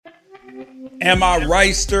Am I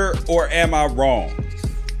Reister or am I wrong?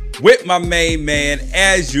 With my main man,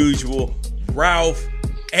 as usual, Ralph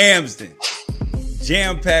Amsden.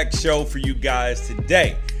 Jam-packed show for you guys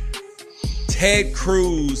today. Ted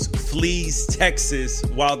Cruz flees Texas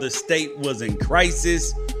while the state was in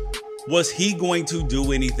crisis. Was he going to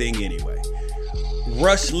do anything anyway?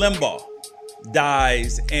 Rush Limbaugh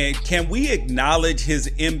dies, and can we acknowledge his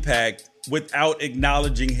impact without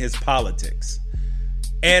acknowledging his politics?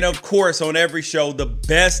 And of course, on every show, the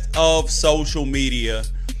best of social media.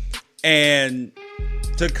 And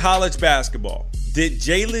to college basketball, did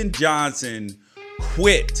Jalen Johnson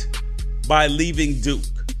quit by leaving Duke?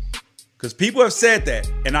 Because people have said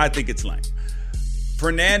that, and I think it's lame.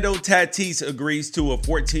 Fernando Tatis agrees to a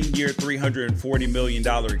 14-year, $340 million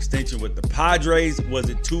extension with the Padres. Was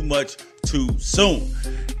it too much too soon?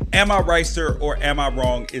 Am I Reister or am I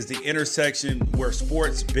wrong is the intersection where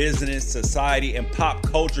sports, business, society, and pop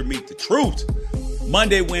culture meet the truth.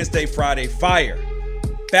 Monday, Wednesday, Friday, fire.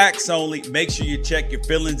 Facts only. Make sure you check your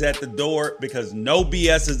feelings at the door because no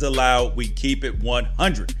BS is allowed. We keep it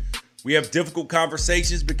 100. We have difficult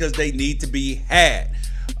conversations because they need to be had.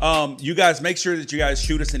 You guys, make sure that you guys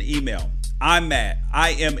shoot us an email. I'm Matt,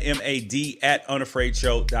 IMMAD at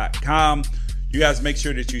unafraidshow.com. You guys make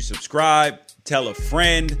sure that you subscribe, tell a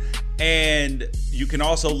friend, and you can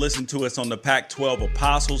also listen to us on the Pac-12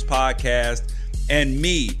 Apostles podcast and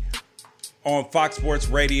me on Fox Sports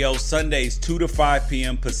Radio Sundays 2 to 5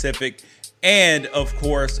 p.m. Pacific, and of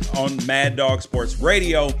course on Mad Dog Sports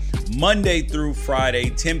Radio Monday through Friday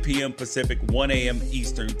 10 p.m. Pacific, 1 a.m.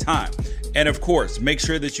 Eastern time. And of course, make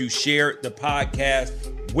sure that you share the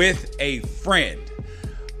podcast with a friend.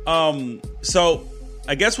 So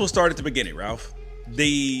I guess we'll start at the beginning, Ralph.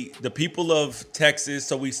 The people of Texas.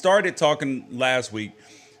 So we started talking last week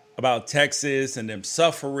about Texas and them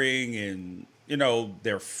suffering and, you know,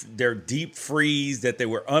 their deep freeze that they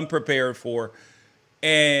were unprepared for.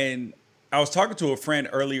 And I was talking to a friend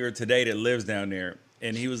earlier today that lives down there,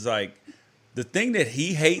 and he was like, the thing that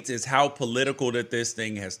he hates is how political that this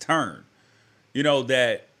thing has turned. You know,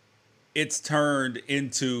 that it's turned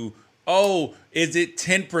into, oh, is it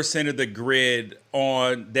 10% of the grid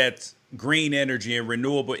on that's green energy and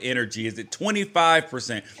renewable energy? Is it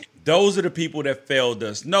 25%? Those are the people that failed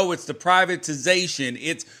us. No, it's the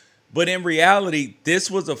privatization. But in reality, this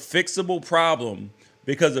was a fixable problem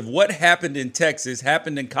because of what happened in Texas,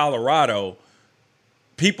 happened in Colorado.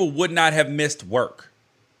 People would not have missed work.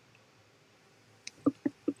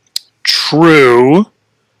 True.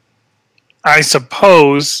 I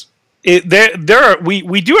suppose we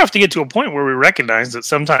do have to get to a point where we recognize that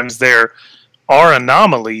sometimes there are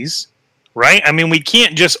anomalies, right? I mean, we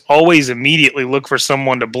can't just always immediately look for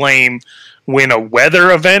someone to blame when a weather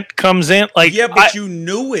event comes in. Like, yeah, but you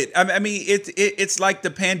knew it. I mean, it's like the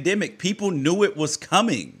pandemic. People knew it was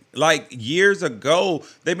coming. Like years ago,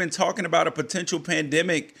 they've been talking about a potential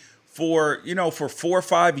pandemic for 4 or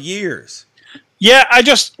 5 years. Yeah,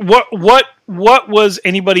 what was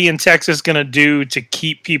anybody in Texas going to do to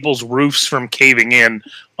keep people's roofs from caving in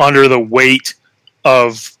under the weight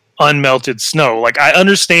of unmelted snow? Like, I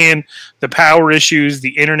understand the power issues,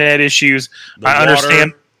 the internet issues. I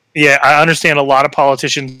understand a lot of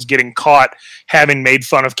politicians getting caught having made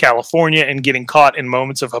fun of California and getting caught in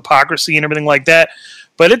moments of hypocrisy and everything like that.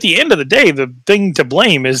 But at the end of the day, the thing to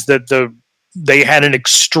blame is that they had an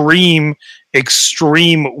extreme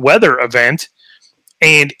weather event.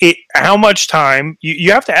 And how much time,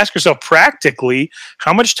 you have to ask yourself practically,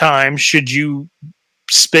 how much time should you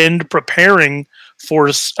spend preparing for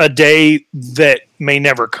a day that may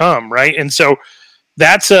never come, right? And so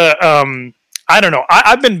that's I don't know.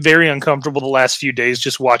 I've been very uncomfortable the last few days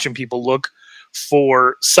just watching people look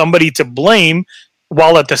for somebody to blame,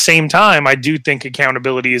 while at the same time, I do think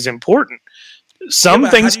accountability is important. Some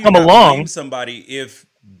things come along. Blame somebody if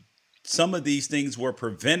some of these things were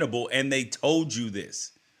preventable and they told you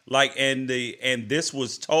this. Like, and this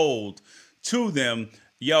was told to them,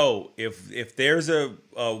 yo, if there's a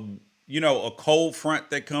cold front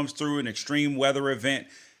that comes through, an extreme weather event,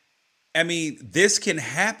 I mean, this can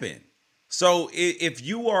happen. So if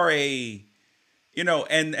you are and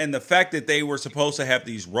the fact that they were supposed to have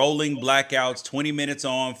these rolling blackouts, 20 minutes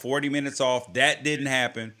on, 40 minutes off, that didn't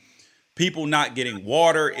happen. People not getting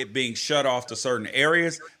water, it being shut off to certain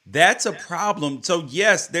areas, that's a problem. So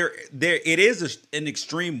yes, there it is an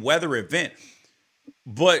extreme weather event,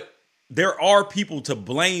 but there are people to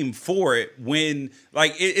blame for it when,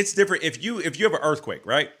 like, it's different. If you have an earthquake,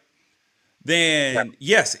 right? Then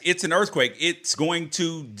yes, it's an earthquake. It's going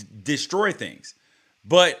to destroy things.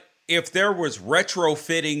 But if there was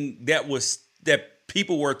retrofitting that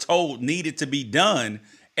people were told needed to be done,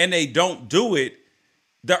 and they don't do it,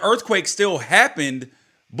 the earthquake still happened,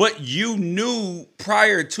 but you knew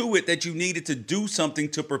prior to it that you needed to do something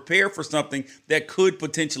to prepare for something that could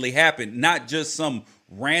potentially happen, not just some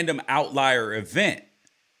random outlier event.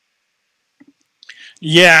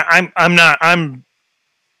 Yeah,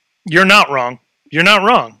 you're not wrong. You're not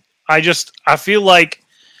wrong. I feel like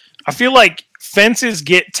fences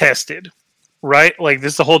get tested, right? Like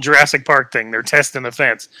this is the whole Jurassic Park thing. They're testing the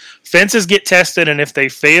fence. Fences get tested, and if they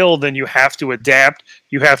fail, then you have to adapt,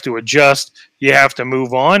 you have to adjust, you have to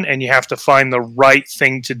move on, and you have to find the right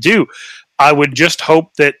thing to do. I would just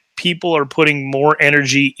hope that people are putting more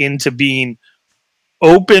energy into being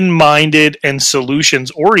open-minded and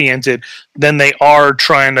solutions-oriented than they are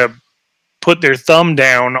trying to put their thumb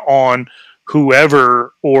down on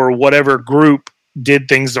whoever or whatever group did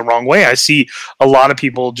things the wrong way. I see a lot of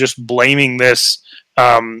people just blaming this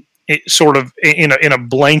sort of in a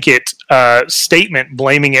blanket statement,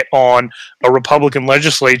 blaming it on a Republican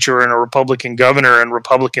legislature and a Republican governor and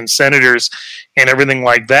Republican senators and everything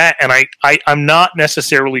like that. And I'm not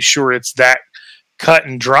necessarily sure it's that cut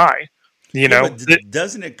and dry. You know, but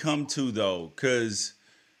doesn't it come to though? Because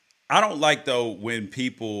I don't like though when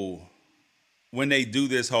they do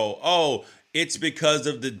this whole, it's because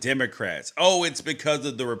of the Democrats. Oh, it's because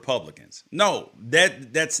of the Republicans. No,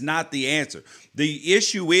 that's not the answer. The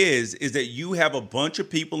issue is that you have a bunch of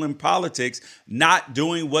people in politics not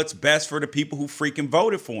doing what's best for the people who freaking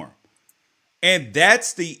voted for them. And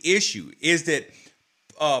that's the issue, is that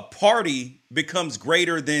party becomes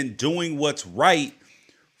greater than doing what's right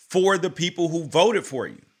for the people who voted for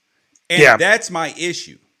you. And that's my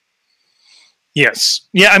issue. Yes.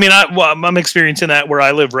 Yeah, I mean, I'm experiencing that where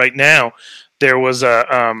I live right now. There was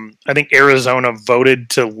I think Arizona voted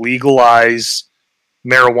to legalize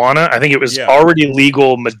marijuana. I think it was already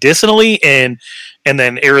legal medicinally, and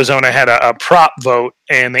then Arizona had a prop vote,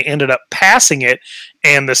 and they ended up passing it.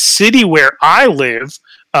 And the city where I live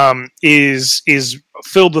is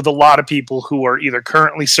filled with a lot of people who are either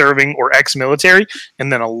currently serving or ex-military,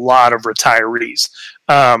 and then a lot of retirees.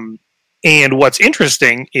 And what's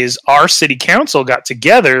interesting is our city council got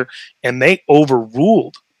together and they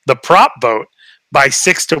overruled the prop vote by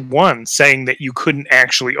 6-1, saying that you couldn't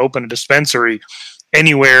actually open a dispensary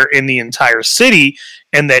anywhere in the entire city,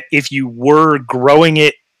 and that if you were growing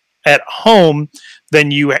it at home,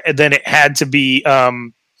 then it had to be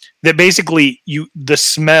that basically the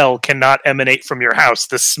smell cannot emanate from your house.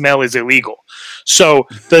 The smell is illegal. So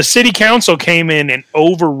the city council came in and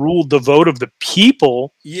overruled the vote of the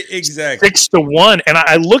people. Yeah, exactly. 6-1. And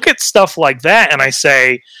I look at stuff like that and I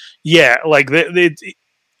say, yeah, like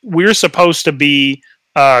we're supposed to be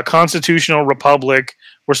a constitutional republic.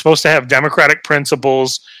 We're supposed to have democratic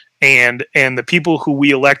principles. And the people who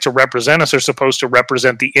we elect to represent us are supposed to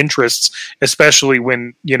represent the interests, especially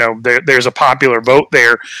when, you know, there's a popular vote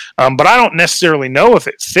there. But I don't necessarily know if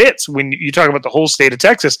it fits. When you talk about the whole state of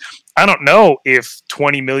Texas, I don't know if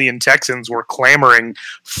 20 million Texans were clamoring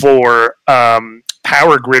for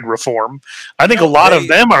power grid reform. I think a lot of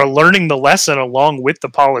them are learning the lesson along with the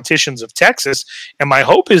politicians of Texas. And my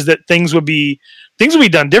hope is that things will be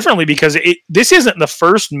done differently, because this isn't the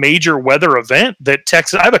first major weather event that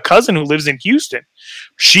Texas. I have a cousin who lives in Houston.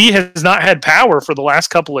 She has not had power for the last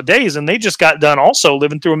couple of days, and they just got done also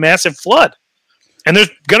living through a massive flood. And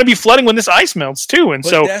there's going to be flooding when this ice melts too. And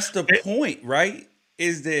so that's the point, right?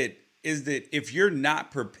 Is that if you're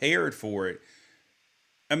not prepared for it,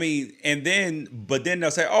 I mean, but then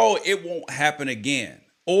they'll say, "Oh, it won't happen again,"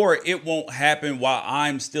 or "It won't happen while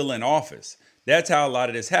I'm still in office." That's how a lot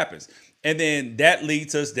of this happens. And then that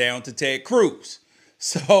leads us down to Ted Cruz.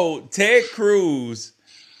 So Ted Cruz,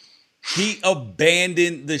 he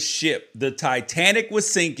abandoned the ship. The Titanic was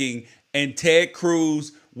sinking, and Ted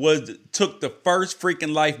Cruz took the first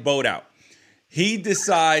freaking lifeboat out. He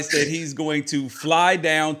decides that he's going to fly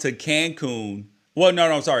down to Cancun. Well,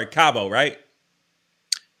 no, sorry, Cabo, right?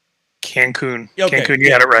 Cancun. Okay. Cancun,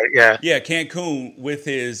 you had it right, yeah. Yeah, Cancun with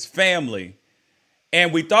his family.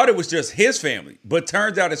 And we thought it was just his family, but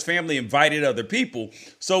turns out his family invited other people.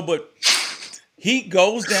 But he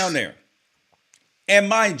goes down there. And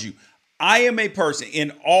mind you, I am a person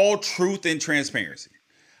in all truth and transparency.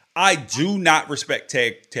 I do not respect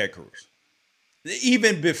Ted Cruz.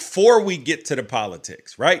 Even before we get to the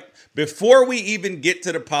politics, right? Before we even get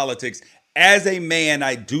to the politics, as a man,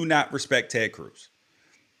 I do not respect Ted Cruz.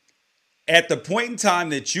 At the point in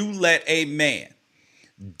time that you let a man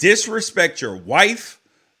disrespect your wife,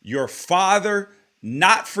 your father,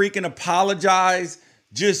 not freaking apologize,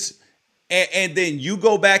 and then you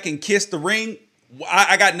go back and kiss the ring,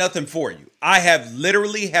 I got nothing for you. I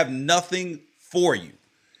literally have nothing for you.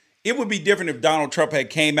 It would be different if Donald Trump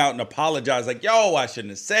had came out and apologized like, yo, I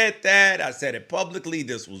shouldn't have said that. I said it publicly.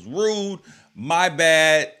 This was rude. My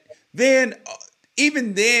bad. Then,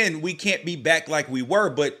 even then, we can't be back like we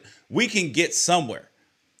were, but we can get somewhere.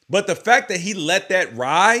 But the fact that he let that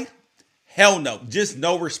ride, hell no, just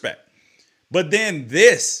no respect. But then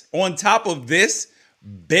this, on top of this,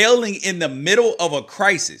 bailing in the middle of a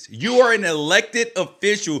crisis. You are an elected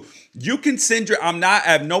official. You can send I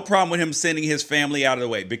have no problem with him sending his family out of the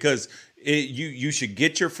way because you should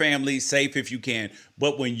get your family safe if you can.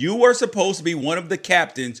 But when you are supposed to be one of the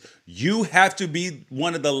captains, you have to be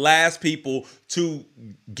one of the last people to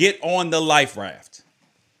get on the life raft.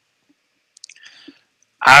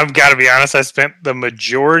 I've got to be honest. I spent the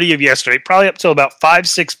majority of yesterday, probably up till about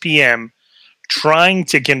 6 p.m., trying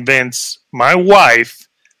to convince my wife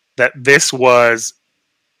that this was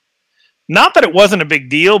not that it wasn't a big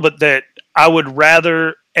deal, but that I would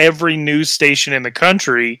rather every news station in the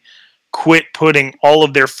country quit putting all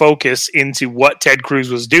of their focus into what Ted Cruz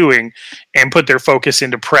was doing and put their focus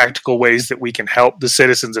into practical ways that we can help the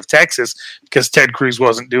citizens of Texas, because Ted Cruz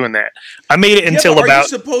wasn't doing that. I made it until but about... Are you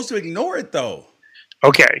supposed to ignore it, though?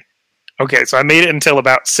 Okay, so I made it until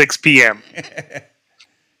about 6 p.m.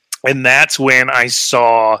 And that's when I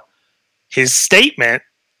saw his statement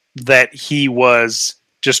that he was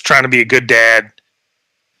just trying to be a good dad.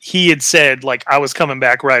 He had said, like, I was coming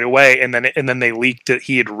back right away, and then they leaked that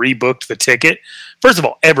he had rebooked the ticket. First of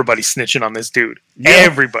all, everybody's snitching on this dude. Yeah.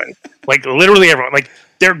 Everybody. Like, literally everyone. Like,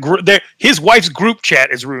 his wife's group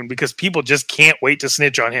chat is ruined because people just can't wait to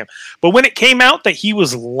snitch on him. But when it came out that he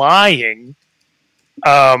was lying...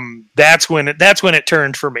 that's when it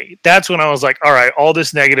turned for me. That's when I was like, all right, all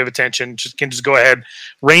this negative attention can just go ahead,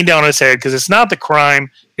 rain down on his head, because it's not the crime,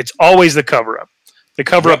 it's always the cover-up. The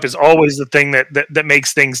cover-up is always the thing that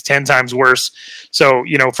makes things 10 times worse. So,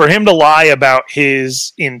 for him to lie about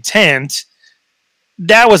his intent,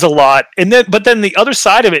 that was a lot. But then the other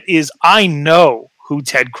side of it is, I know who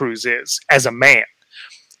Ted Cruz is as a man.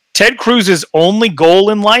 Ted Cruz's only goal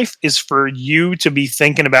in life is for you to be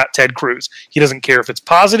thinking about Ted Cruz. He doesn't care if it's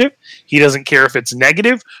positive. He doesn't care if it's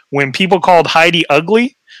negative. When people called Heidi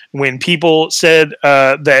ugly, when people said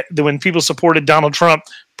when people supported Donald Trump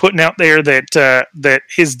putting out there that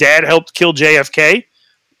his dad helped kill JFK,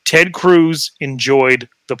 Ted Cruz enjoyed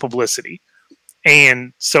the publicity.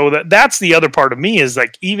 And so that's the other part of me, is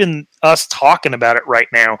like, even us talking about it right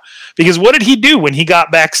now, because what did he do when he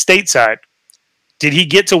got back stateside? Did he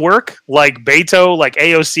get to work like Beto, like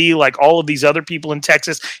AOC, like all of these other people in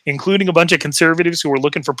Texas, including a bunch of conservatives who were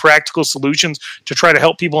looking for practical solutions to try to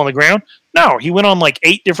help people on the ground? No, he went on like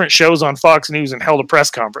 8 different shows on Fox News and held a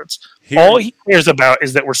press conference. All he cares about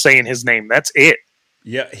is that we're saying his name. That's it.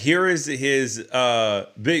 Yeah, here is his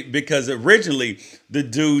because originally the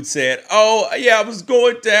dude said, oh, yeah, I was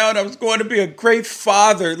going down. I was going to be a great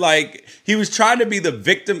father. Like, he was trying to be the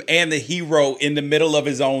victim and the hero in the middle of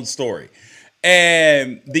his own story.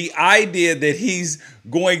 And the idea that he's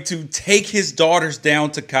going to take his daughters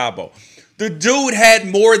down to Cabo. The dude had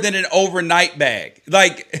more than an overnight bag,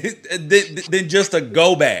 like than just a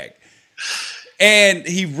go bag. And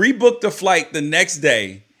he rebooked the flight the next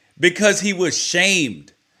day because he was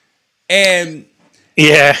shamed. And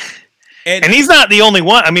yeah. And he's not the only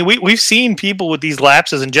one. I mean, we've seen people with these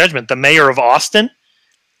lapses in judgment. The mayor of Austin.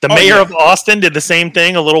 The mayor of Austin did the same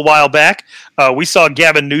thing a little while back. We saw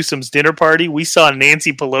Gavin Newsom's dinner party. We saw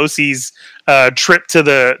Nancy Pelosi's trip to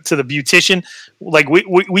the beautician. Like,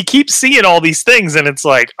 we keep seeing all these things, and it's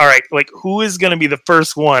like, all right, like, who is going to be the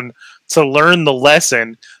first one to learn the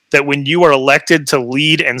lesson that when you are elected to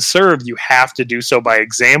lead and serve, you have to do so by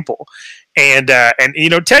example? And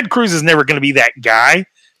Ted Cruz is never going to be that guy,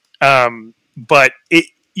 but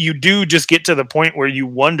you do just get to the point where you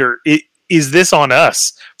wonder, is this on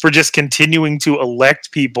us for just continuing to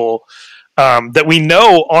elect people that we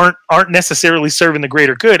know aren't necessarily serving the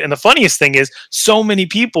greater good? And the funniest thing is, so many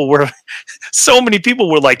people were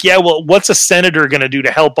like, yeah, well, what's a senator going to do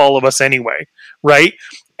to help all of us anyway, right?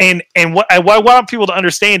 And what I want people to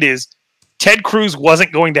understand is, Ted Cruz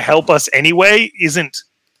wasn't going to help us anyway.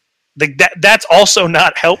 That's also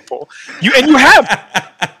not helpful. You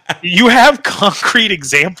have concrete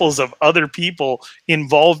examples of other people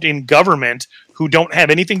involved in government who don't have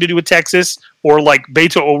anything to do with Texas, or like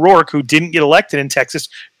Beto O'Rourke, who didn't get elected in Texas,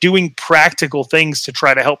 doing practical things to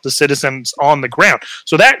try to help the citizens on the ground.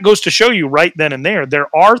 So that goes to show you right then and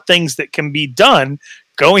there are things that can be done.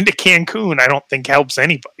 Going to Cancun, I don't think helps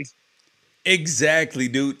anybody. Exactly,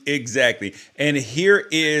 dude. Exactly. And here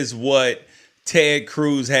is what Ted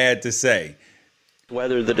Cruz had to say.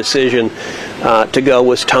 Whether the decision to go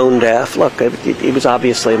was tone deaf. Look, it was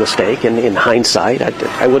obviously a mistake, and in hindsight,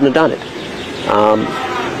 I wouldn't have done it.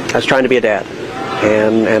 I was trying to be a dad,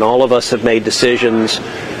 and all of us have made decisions.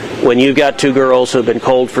 When you've got two girls who've been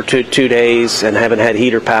cold for two days and haven't had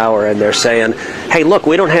heater power, and they're saying, hey, look,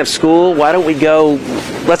 we don't have school, why don't we go,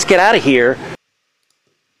 let's get out of here.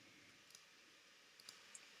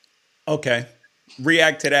 Okay.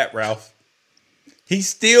 React to that, Ralph. He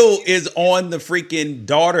still is on the freaking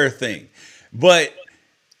daughter thing. But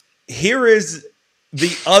here is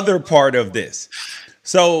the other part of this.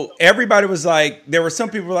 So everybody was like, there were some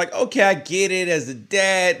people who were like, okay, I get it as a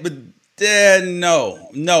dad, but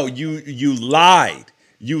no, you lied.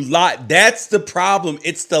 You lied. That's the problem.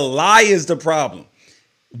 It's the lie is the problem.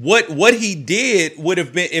 What he did would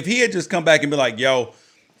have been, if he had just come back and be like, yo,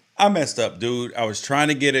 I messed up, dude. I was trying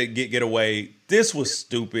to get away. This was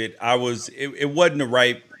stupid. It wasn't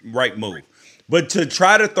the right move. But to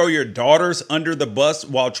try to throw your daughters under the bus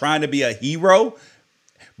while trying to be a hero,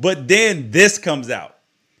 but then this comes out.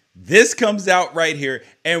 This comes out right here.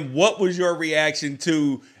 And what was your reaction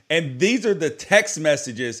to? And these are the text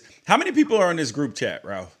messages. How many people are in this group chat,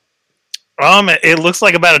 Ralph? It looks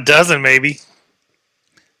like about a dozen, maybe.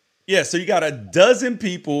 Yeah, so you got a dozen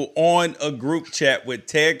people on a group chat with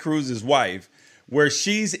Ted Cruz's wife, where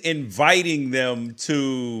she's inviting them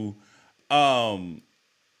to, go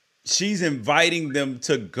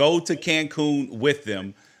to Cancun with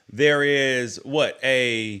them. There is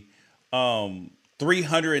a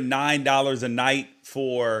 $309 a night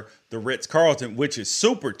for the Ritz-Carlton, which is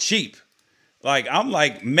super cheap. Like, I'm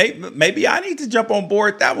like, maybe I need to jump on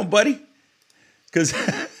board that one, buddy. Because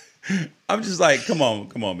I'm just like, come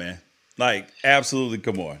on, man. Like, absolutely,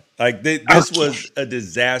 come on. Like, this was a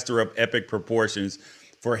disaster of epic proportions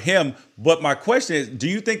for him. But my question is, do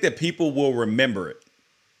you think that people will remember it?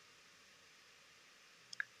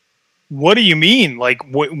 What do you mean? Like,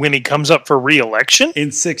 when he comes up for re-election?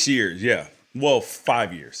 In 6 years, yeah. Well,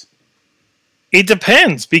 5 years. It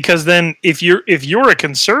depends, because then if you're a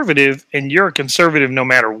conservative, and you're a conservative no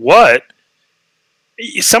matter what,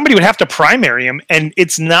 somebody would have to primary him, and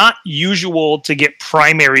it's not usual to get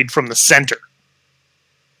primaried from the center.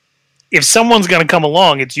 If someone's going to come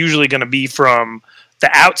along, it's usually going to be from the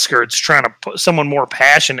outskirts, trying to put someone more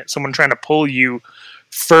passionate, someone trying to pull you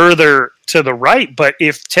further to the right. But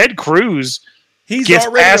if Ted Cruz, he's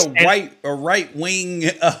already a right wing,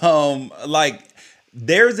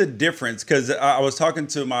 there's a difference, because I was talking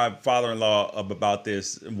to my father-in-law about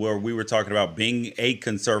this, where we were talking about being a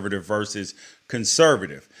conservative versus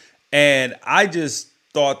conservative. And I just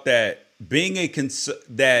thought that being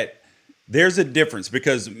that there's a difference,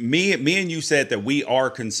 because me and you said that we are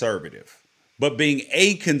conservative, but being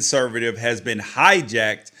a conservative has been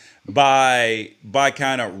hijacked by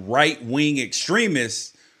kind of right-wing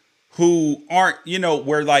extremists who aren't,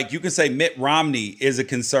 where, like, you can say Mitt Romney is a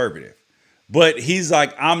conservative. But he's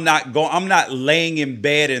like, I'm not laying in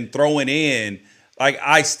bed and throwing in. Like,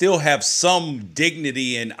 I still have some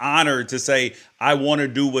dignity and honor to say I want to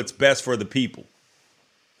do what's best for the people.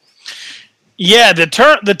 Yeah,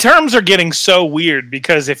 the terms are getting so weird,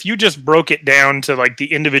 because if you just broke it down to like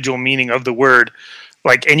the individual meaning of the word,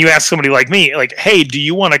 like, and you ask somebody like me, like, hey, do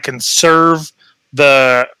you want to conserve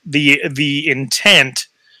the intent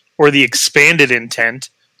or the expanded intent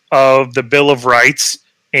of the Bill of Rights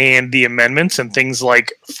and the amendments and things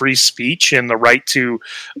like free speech and the right to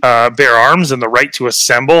bear arms and the right to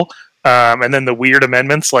assemble, and then the weird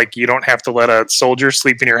amendments like you don't have to let a soldier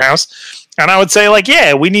sleep in your house. And I would say, like,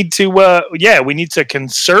 we need to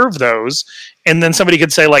conserve those. And then somebody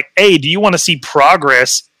could say, like, hey, do you want to see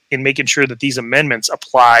progress in making sure that these amendments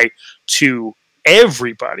apply to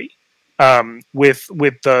everybody? With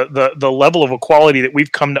the level of equality that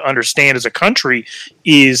we've come to understand as a country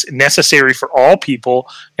is necessary for all people,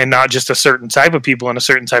 and not just a certain type of people and a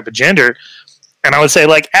certain type of gender. And I would say,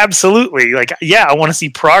 like, absolutely, like, yeah, I want to see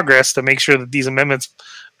progress to make sure that these amendments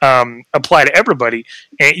apply to everybody.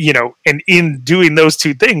 And, and in doing those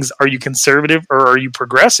two things, are you conservative or are you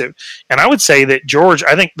progressive? And I would say that, George,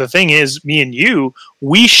 I think the thing is, me and you,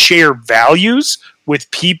 we share values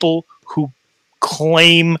with people who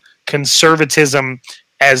claim conservatism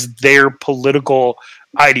as their political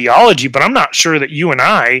ideology, but I'm not sure that you and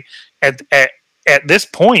I at this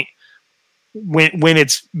point, when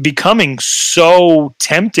it's becoming so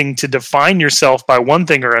tempting to define yourself by one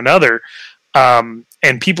thing or another, and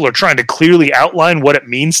people are trying to clearly outline what it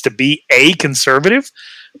means to be a conservative,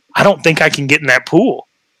 I don't think I can get in that pool.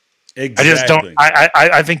 Exactly. I just don't.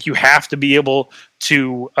 I think you have to be able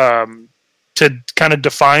to to kind of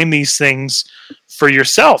define these things for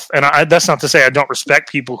yourself. And that's not to say I don't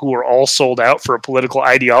respect people who are all sold out for a political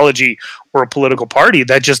ideology or a political party.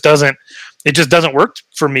 It just doesn't work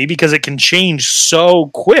for me because it can change so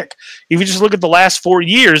quick. If you just look at the last 4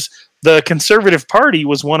 years, the Conservative Party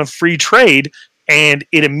was one of free trade, and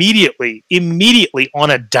it immediately on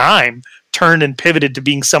a dime turned and pivoted to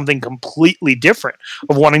being something completely different,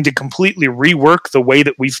 of wanting to completely rework the way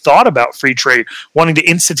that we've thought about free trade, wanting to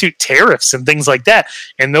institute tariffs and things like that.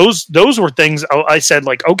 And those were things I said,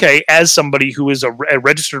 like, okay, as somebody who is a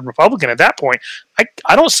registered Republican at that point,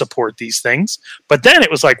 I don't support these things. But then it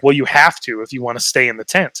was like, well, you have to if you want to stay in the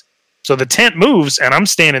tent. So the tent moves and I'm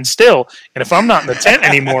standing still. And if I'm not in the tent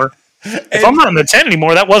anymore,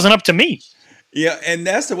 that wasn't up to me. Yeah, and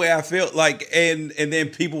that's the way I feel. Like, and then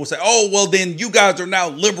people will say, "Oh, well, then you guys are now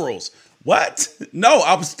liberals." What? No,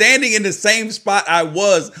 I'm standing in the same spot I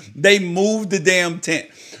was. They moved the damn tent.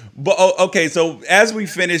 But okay, so as we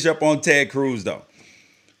finish up on Ted Cruz, though,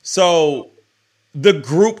 so the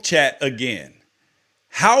group chat again.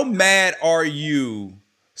 How mad are you?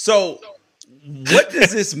 So, what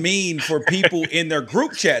does this mean for people in their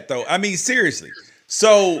group chat, though? I mean, seriously.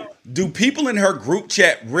 So, do people in her group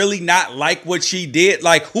chat really not like what she did?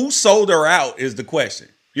 Like, who sold her out is the question.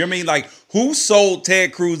 You know what I mean? Like, who sold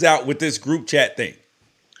Ted Cruz out with this group chat thing?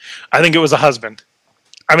 I think it was a husband.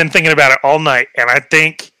 I've been thinking about it all night, and I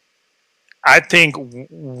think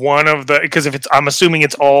one of the, because I'm assuming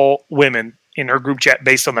it's all women in her group chat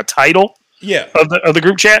based on the title of the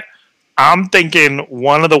group chat. I'm thinking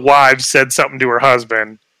one of the wives said something to her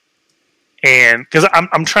husband, and because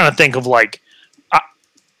I'm trying to think of, like,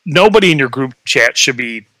 nobody in your group chat should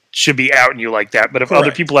be outing you like that. But if Correct.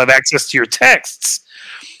 Other people have access to your texts,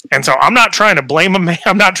 and so I'm not trying to blame a man.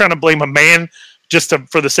 I'm not trying to blame a man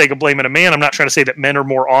for the sake of blaming a man. I'm not trying to say that men are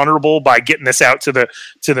more honorable by getting this out to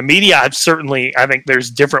the media. I think there's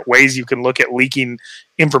different ways you can look at leaking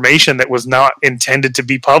information that was not intended to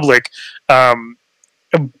be public.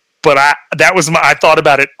 But I thought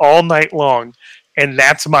about it all night long, and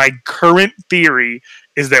that's my current theory: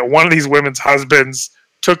 is that one of these women's husbands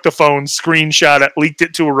took the phone, screenshot it, leaked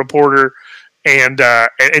it to a reporter, and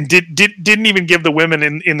didn't even give the women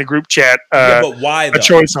in the group chat but why, a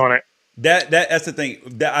choice on it. That's the thing.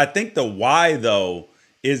 I think the why, though,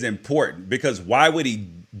 is important, because why would he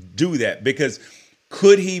do that? Because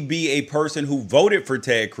could he be a person who voted for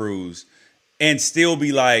Ted Cruz and still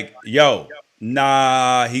be like, yo,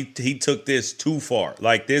 nah, he took this too far.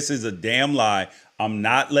 Like, this is a damn lie. I'm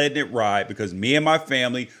not letting it ride because me and my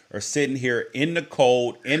family are sitting here in the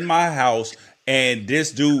cold in my house, and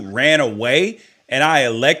this dude ran away and I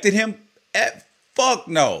elected him. Fuck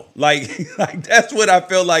no. Like that's what I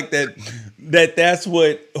feel like that's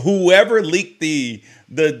what whoever leaked the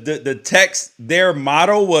text, their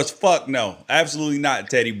motto was fuck no. Absolutely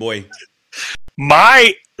not, Teddy boy.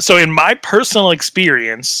 So in my personal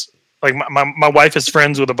experience, like my wife is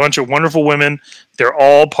friends with a bunch of wonderful women. They're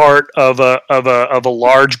all part of a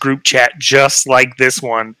large group chat just like this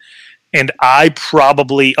one. And I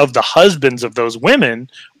probably, of the husbands of those women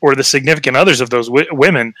or the significant others of those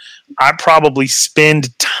women, I probably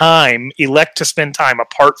elect to spend time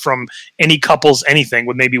apart from any couples, anything,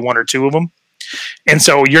 with maybe one or two of them. And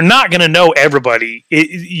so you're not going to know everybody.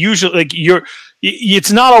 Usually, like,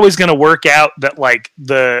 it's not always going to work out that, like,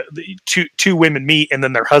 the two women meet and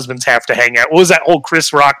then their husbands have to hang out. What was that old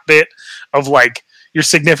Chris Rock bit of, like, your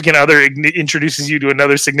significant other introduces you to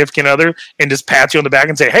another significant other and just pats you on the back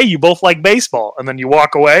and say, hey, you both like baseball, and then you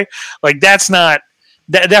walk away? Like, that's not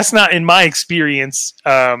in my experience.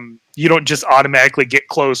 You don't just automatically get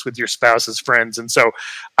close with your spouse's friends. And so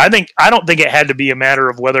I don't think it had to be a matter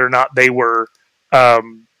of whether or not they were,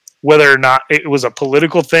 whether or not it was a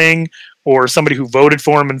political thing or somebody who voted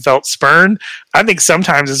for him and felt spurned. I think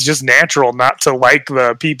sometimes it's just natural not to like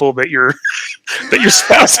the people that your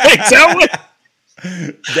spouse hangs out with.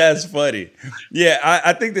 That's funny. Yeah,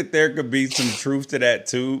 I think that there could be some truth to that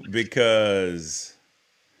too, because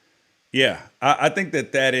I think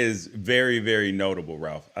that is very, very notable,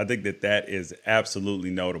 Ralph. I think that is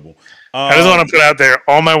absolutely notable. I just want to put out there,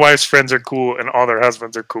 all my wife's friends are cool and all their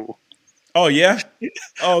husbands are cool. Oh yeah?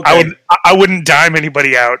 Okay. I wouldn't dime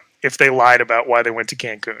anybody out if they lied about why they went to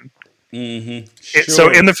Cancun. Mm-hmm. Sure.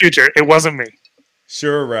 So in the future, it wasn't me.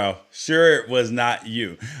 Sure, Ralph. Sure, it was not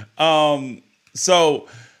you. So,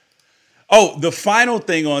 the final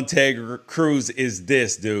thing on Ted Cruz is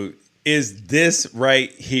this, dude. Is this right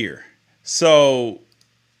here. So,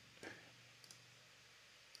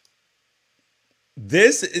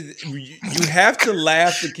 you have to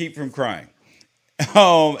laugh to keep from crying.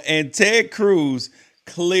 And Ted Cruz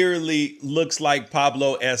clearly looks like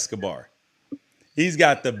Pablo Escobar. He's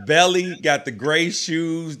got the belly, got the gray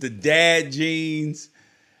shoes, the dad jeans,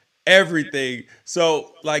 everything.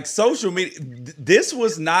 So, like social media, this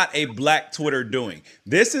was not a Black Twitter doing.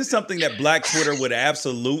 This is something that Black Twitter would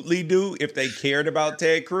absolutely do if they cared about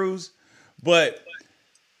Ted Cruz. But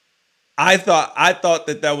I thought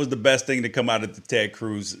that was the best thing to come out of the Ted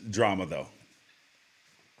Cruz drama, though.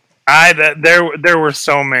 There were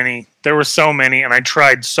so many, and I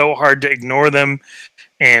tried so hard to ignore them,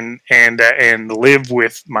 and live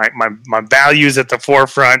with my values at the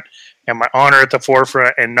forefront and my honor at the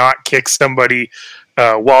forefront, and not kick somebody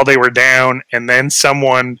while they were down. And then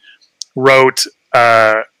someone wrote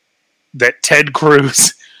that Ted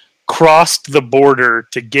Cruz crossed the border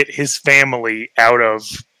to get his family out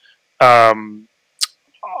of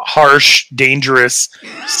harsh, dangerous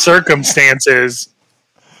circumstances,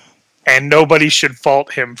 and nobody should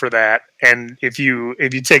fault him for that. And if you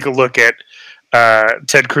take a look at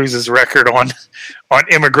Ted Cruz's record on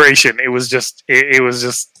immigration, it was just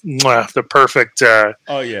the perfect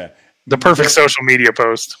the perfect social media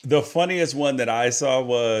post. The funniest one that I saw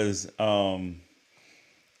was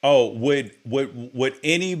would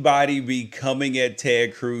anybody be coming at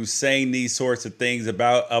Ted Cruz saying these sorts of things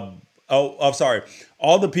about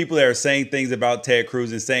all the people that are saying things about Ted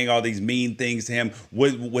Cruz and saying all these mean things to him,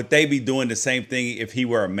 would they be doing the same thing if he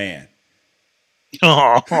were a man?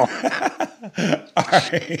 Oh. All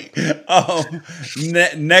right.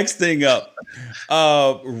 Next thing up,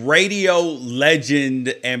 radio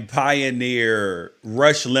legend and pioneer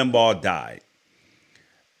Rush Limbaugh died.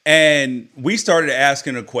 And we started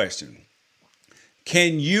asking a question.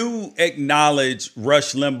 Can you acknowledge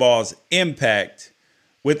Rush Limbaugh's impact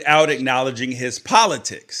without acknowledging his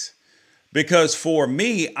politics? Because for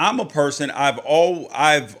me, I'm a person, I've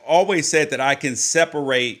always said that I can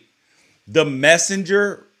separate the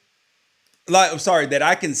messenger, that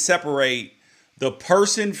I can separate the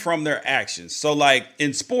person from their actions. So like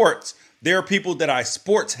in sports, there are people that I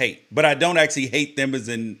sports hate, but I don't actually hate them as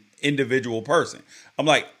an individual person. I'm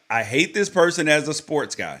like, I hate this person as a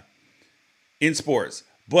sports guy in sports,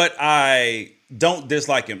 but I don't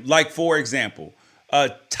dislike him. Like, for example,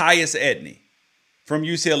 Tyus Edney from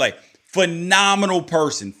UCLA, phenomenal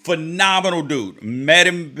person, phenomenal dude. Met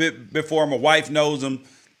him before, my wife knows him.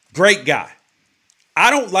 Great guy.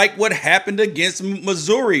 I don't like what happened against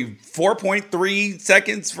Missouri. 4.3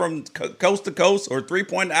 seconds from coast to coast, or 3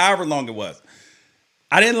 point, however long it was.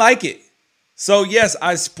 I didn't like it. So yes,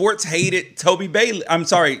 I sports hated Toby Bailey. I'm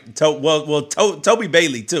sorry, Toby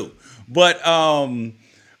Bailey too. But the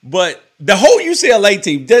whole UCLA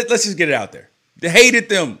team, let's just get it out there. They hated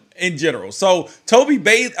them in general. So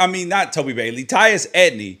Tyus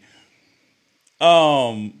Edney,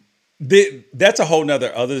 that's a whole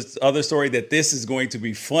nother other story, that this is going to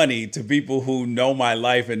be funny to people who know my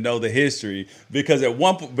life and know the history, because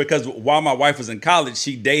while my wife was in college,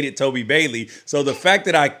 she dated Toby Bailey. So the fact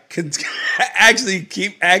that I could actually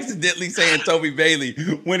keep accidentally saying Toby Bailey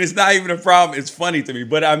when it's not even a problem is funny to me.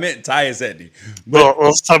 But I meant Tyus Edney.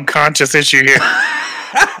 Well, subconscious issue here.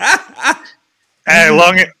 Hey,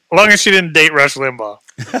 long as she didn't date Rush Limbaugh.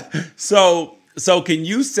 So can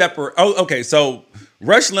you separate? Oh, okay. So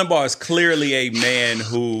Rush Limbaugh is clearly a man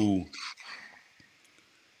who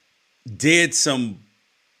did some,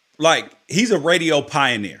 he's a radio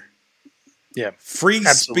pioneer. Yeah. Free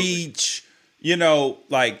speech,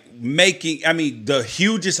 making, the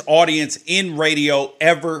hugest audience in radio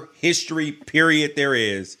ever, history, period, there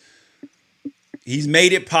is. He's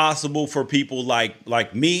made it possible for people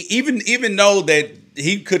like me, even though that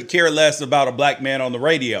he could care less about a black man on the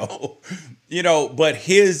radio, but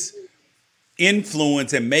his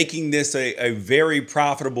influence in making this a very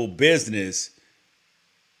profitable business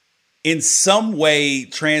in some way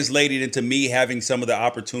translated into me having some of the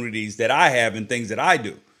opportunities that I have and things that I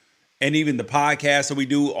do, and even the podcast that we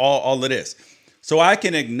do, all of this. So I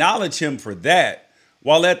can acknowledge him for that,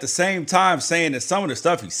 while at the same time saying that some of the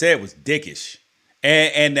stuff he said was dickish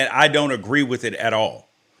and that I don't agree with it at all.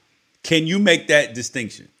 Can you make that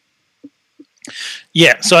distinction?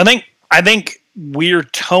 Yeah. So I think we're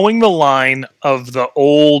towing the line of the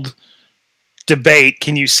old debate.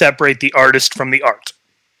 Can you separate the artist from the art?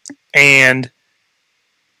 And,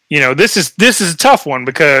 this is a tough one,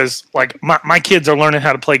 because my kids are learning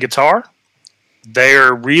how to play guitar.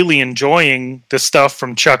 They're really enjoying the stuff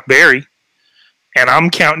from Chuck Berry, and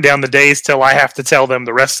I'm counting down the days till I have to tell them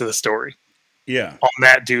the rest of the story. Yeah. On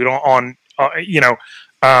that dude,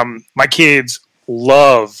 my kids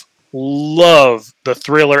love the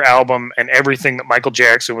Thriller album and everything that Michael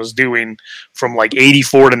Jackson was doing from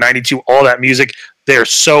 84 to 92, all that music. They're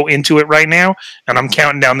so into it right now, and I'm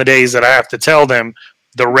counting down the days that I have to tell them,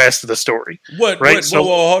 the rest of the story. Right?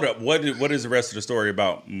 Hold up. What is the rest of the story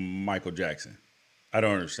about Michael Jackson? I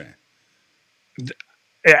don't understand.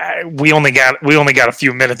 We only got a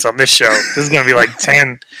few minutes on this show. This is going to be like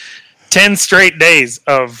 10 straight days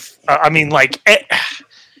of.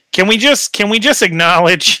 Can we just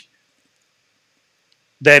acknowledge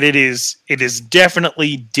that it is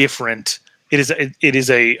definitely different. It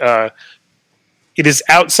is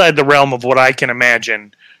outside the realm of what I can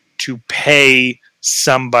imagine to pay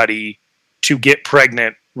somebody to get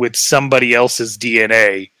pregnant with somebody else's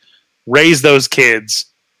DNA, raise those kids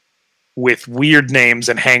with weird names,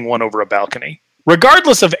 and hang one over a balcony.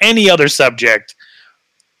 Regardless of any other subject,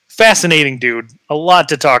 fascinating dude, a lot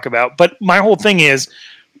to talk about. But my whole thing is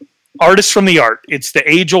artists from the art. It's the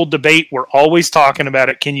age-old debate. We're always talking about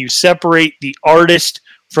it. Can you separate the artist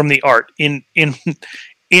from the art?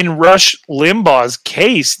 In Rush Limbaugh's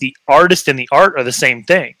case, the artist and the art are the same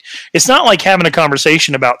thing. It's not like having a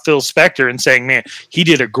conversation about Phil Spector and saying, man, he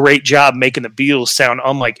did a great job making the Beatles sound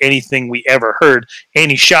unlike anything we ever heard, and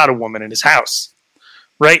he shot a woman in his house.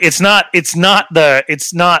 Right? It's not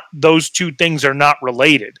those two things are not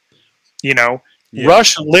related. You know, yeah.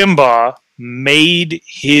 Rush Limbaugh made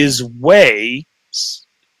his way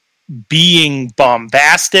being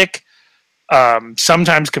bombastic,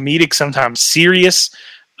 sometimes comedic, sometimes serious,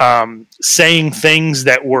 saying things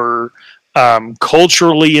that were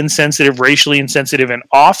culturally insensitive, racially insensitive, and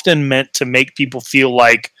often meant to make people feel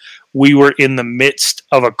like we were in the midst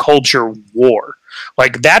of a culture war.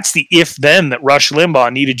 Like, that's the if-then that Rush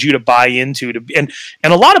Limbaugh needed you to buy into. And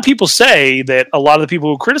a lot of people say that a lot of the people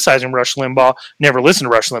who criticize Rush Limbaugh never listened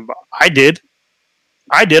to Rush Limbaugh. I did.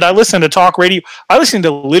 I listened to talk radio. I listened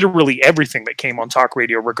to literally everything that came on talk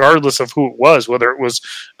radio, regardless of who it was, whether it was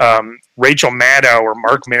Rachel Maddow or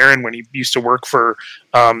Mark Maron when he used to work for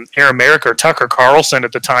Air America, or Tucker Carlson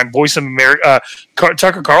at the time. Voice of America.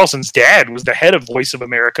 Tucker Carlson's dad was the head of Voice of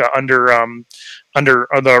America under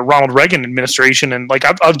the Ronald Reagan administration. And like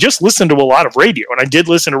I've just listened to a lot of radio, and I did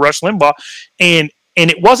listen to Rush Limbaugh, and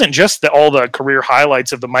it wasn't just all the career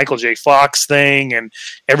highlights of the Michael J. Fox thing and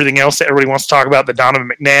everything else that everybody wants to talk about, the Donovan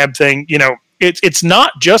McNabb thing. You know, it's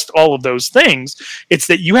not just all of those things. It's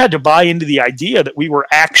that you had to buy into the idea that we were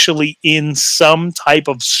actually in some type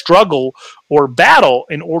of struggle or battle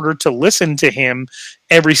in order to listen to him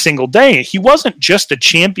every single day. He wasn't just a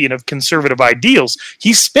champion of conservative ideals.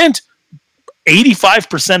 He spent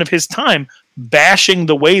 85% of his time bashing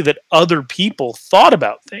the way that other people thought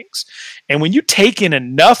about things. And when you take in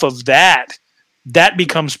enough of that, that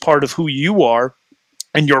becomes part of who you are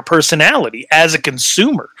and your personality as a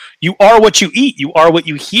consumer. You are what you eat. You are what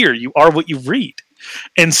you hear. You are what you read.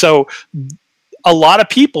 And so a lot of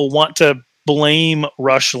people want to blame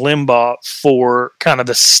Rush Limbaugh for kind of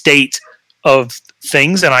the state of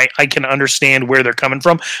things, and I can understand where they're coming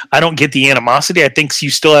from. I don't get the animosity. I think you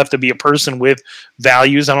still have to be a person with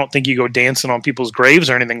values. I don't think you go dancing on people's graves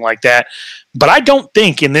or anything like that. But I don't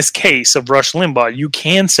think in this case of Rush Limbaugh, you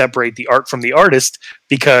can separate the art from the artist,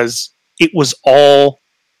 because it was all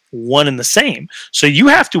one and the same. So you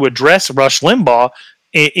have to address Rush Limbaugh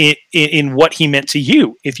in what he meant to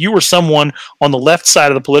you. If you were someone on the left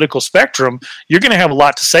side of the political spectrum, you're going to have a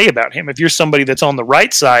lot to say about him. If you're somebody that's on the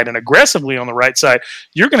right side and aggressively on the right side,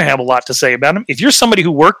 you're going to have a lot to say about him. If you're somebody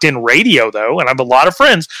who worked in radio, though, and I have a lot of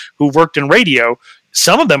friends who've worked in radio,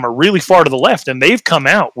 some of them are really far to the left, and they've come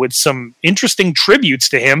out with some interesting tributes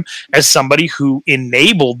to him as somebody who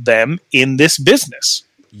enabled them in this business.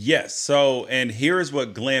 Yes. So, and here is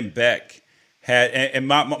what Glenn Beck had, and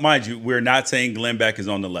mind you, we're not saying Glenn Beck is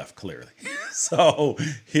on the left, clearly. So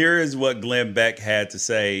here is what Glenn Beck had to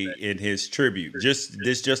say in his tribute. Just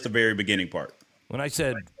the very beginning part. When I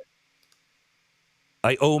said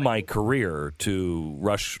I owe my career to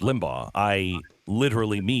Rush Limbaugh, I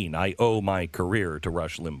literally mean I owe my career to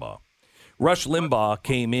Rush Limbaugh. Rush Limbaugh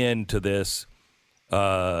came into this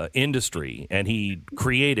industry, and he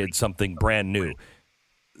created something brand new.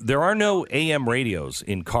 There are no AM radios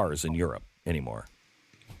in cars in Europe anymore.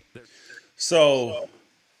 So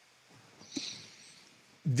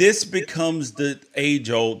this becomes the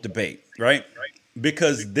age-old debate, right?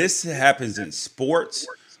 Because this happens in sports.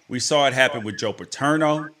 We saw it happen with Joe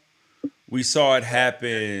Paterno. We saw it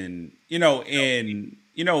happen, in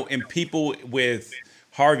people with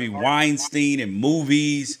Harvey Weinstein in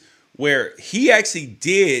movies, where he actually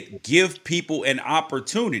did give people an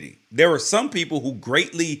opportunity. There were some people who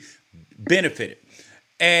greatly benefited.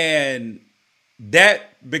 And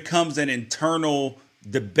that becomes an internal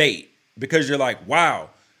debate, because you're like, wow,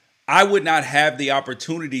 I would not have the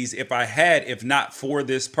opportunities if not for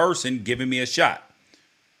this person giving me a shot.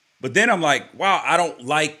 But then I'm like, wow, I don't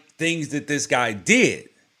like things that this guy did.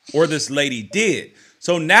 or this lady did.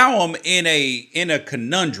 So now I'm in a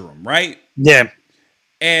conundrum, right? Yeah.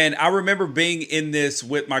 And I remember being in this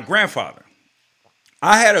with my grandfather.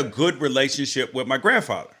 I had a good relationship with my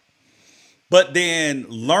grandfather. But then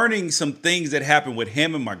learning some things that happened with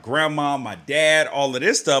him and my grandma, my dad, all of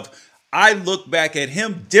this stuff, I look back at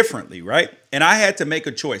him differently, right? And I had to make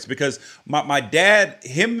a choice because my dad,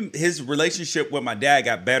 his relationship with my dad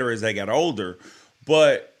got better as they got older.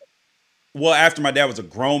 But, well, after my dad was a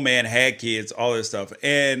grown man, had kids, all this stuff.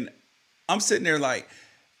 And I'm sitting there like,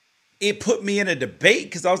 it put me in a debate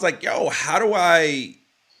because I was like, yo, how do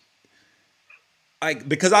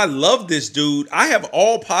because I love this dude. I have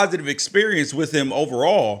all positive experience with him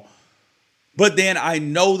overall. But then I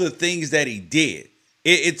know the things that he did.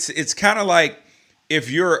 It's kind of like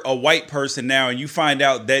if you're a white person now and you find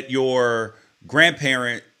out that your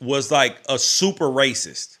grandparent was like a super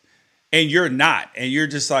racist and you're not, and you're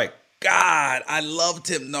just like, God, I loved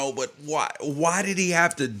him. No, but why did he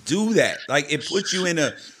have to do that? Like, it puts you in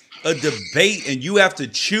a debate and you have to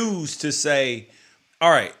choose to say,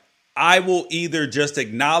 all right, I will either just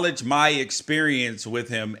acknowledge my experience with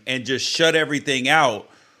him and just shut everything out,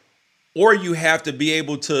 or you have to be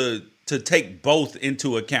able to take both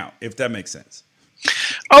into account, if that makes sense.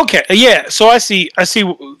 Okay, yeah. So I see.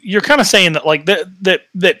 You're kind of saying that, like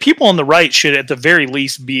that people on the right should, at the very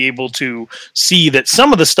least, be able to see that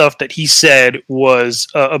some of the stuff that he said was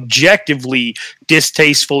objectively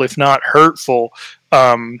distasteful, if not hurtful.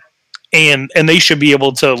 And they should be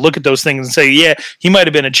able to look at those things and say, yeah, he might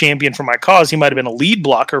have been a champion for my cause. He might have been a lead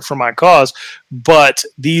blocker for my cause. But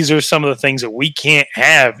these are some of the things that we can't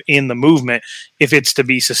have in the movement if it's to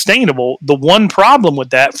be sustainable. The one problem with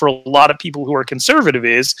that for a lot of people who are conservative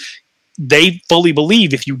is they fully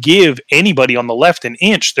believe if you give anybody on the left an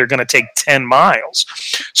inch, they're going to take 10 miles.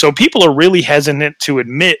 So people are really hesitant to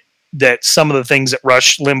admit that some of the things that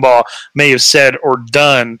Rush Limbaugh may have said or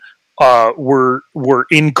done were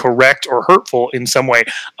incorrect or hurtful in some way.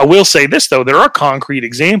 I will say this, though. There are concrete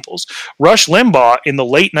examples. Rush Limbaugh in the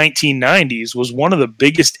late 1990s was one of the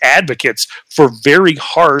biggest advocates for very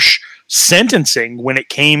harsh sentencing when it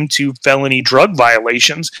came to felony drug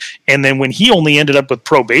violations. And then when he only ended up with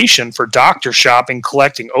probation for doctor shopping,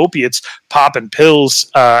 collecting opiates, popping pills,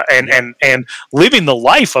 and living the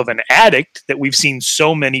life of an addict that we've seen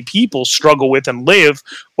so many people struggle with and live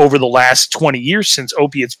over the last 20 years since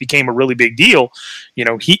opiates became a really big deal. You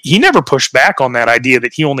know, he never pushed back on that idea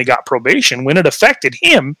that he only got probation. When it affected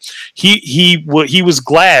him, he was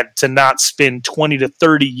glad to not spend 20 to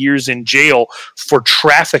 30 years in jail for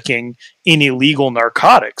trafficking in illegal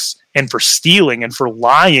narcotics and for stealing and for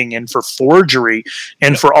lying and for forgery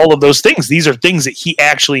and for all of those things. These are things that he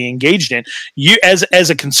actually engaged in. You, as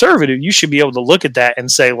a conservative, you should be able to look at that and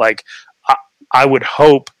say, like, I would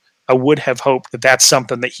have hoped that that's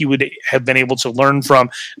something that he would have been able to learn from,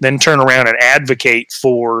 then turn around and advocate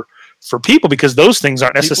for people, because those things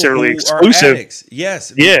aren't necessarily exclusive.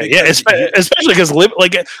 Yes. Yeah. Especially because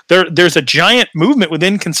there's a giant movement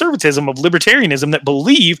within conservatism of libertarianism that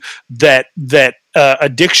believe that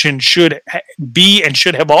addiction should be and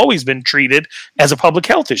should have always been treated as a public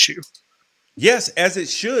health issue. Yes, as it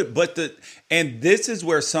should. And this is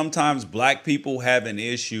where sometimes black people have an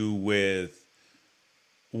issue with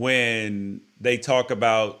when they talk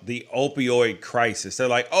about the opioid crisis. They're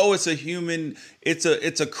like, oh, it's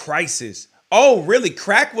a crisis. Oh, really?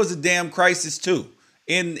 Crack was a damn crisis too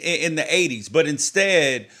in the 80s. But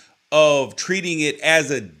instead of treating it as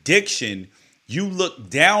addiction, you look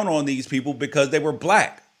down on these people because they were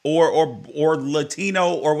black or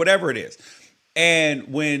Latino or whatever it is. And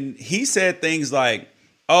when he said things like,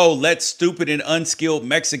 oh, let stupid and unskilled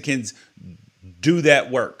Mexicans do that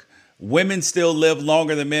work. Women still live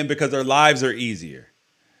longer than men because their lives are easier.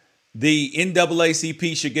 The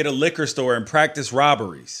NAACP should get a liquor store and practice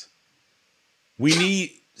robberies. We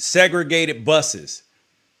need segregated buses.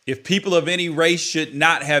 If people of any race should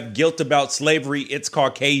not have guilt about slavery, it's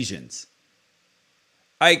Caucasians.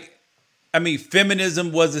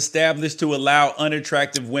 Feminism was established to allow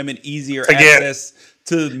unattractive women easier access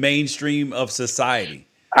to the mainstream of society.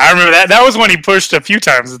 I remember that. That was when he pushed a few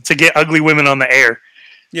times to get ugly women on the air.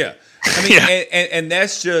 Yeah. And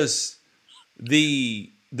that's just the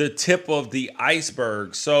tip of the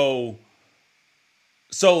iceberg. So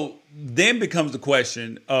then becomes the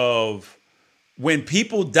question of when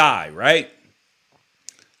people die, right?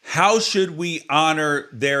 How should we honor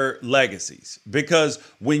their legacies? Because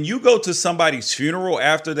when you go to somebody's funeral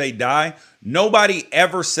after they die, nobody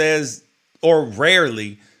ever says, or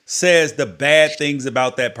rarely says, the bad things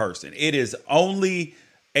about that person. It is only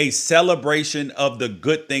a celebration of the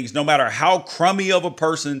good things, no matter how crummy of a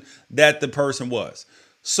person that the person was.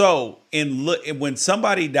 So when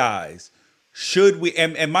somebody dies, should we?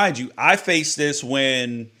 And mind you, I faced this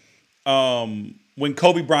when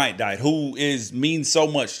Kobe Bryant died, who means so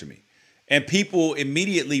much to me, and people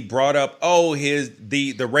immediately brought up, oh,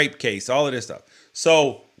 the rape case, all of this stuff.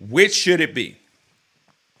 So which should it be?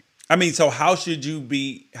 I mean, so how should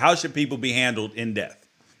people be handled in death?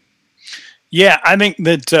 Yeah, I think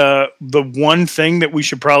that the one thing that we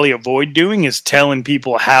should probably avoid doing is telling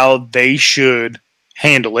people how they should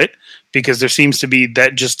handle it, because there seems to be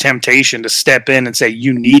that just temptation to step in and say,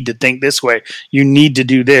 you need to think this way, you need to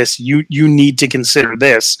do this, you need to consider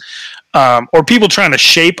this. Or people trying to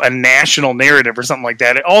shape a national narrative or something like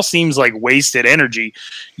that. It all seems like wasted energy.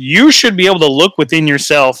 You should be able to look within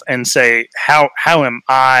yourself and say, how am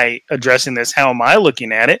I addressing this? How am I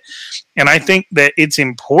looking at it? And I think that it's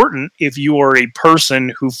important, if you are a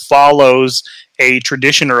person who follows a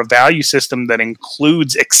tradition or a value system that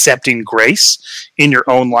includes accepting grace in your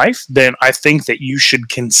own life, then I think that you should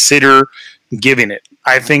consider giving it.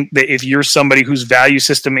 I think that if you're somebody whose value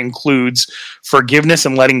system includes forgiveness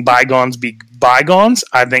and letting bygones be bygones,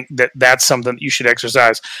 I think that that's something that you should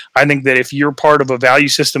exercise. I think that if you're part of a value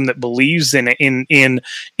system that believes in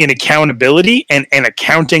accountability and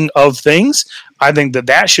accounting of things, I think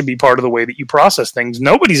that should be part of the way that you process things.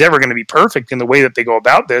 Nobody's ever going to be perfect in the way that they go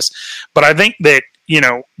about this, but I think that,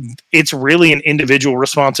 it's really an individual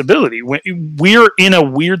responsibility. We're in a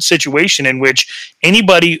weird situation in which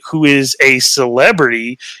anybody who is a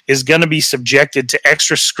celebrity is going to be subjected to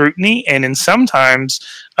extra scrutiny, and in some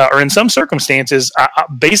circumstances,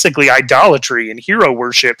 basically idolatry and hero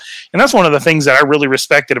worship. And that's one of the things that I really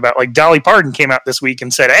respected about, like, Dolly Parton came out this week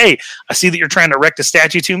and said, hey, I see that you're trying to erect a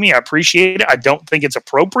statue to me. I appreciate it. I don't think it's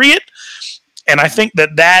appropriate. And I think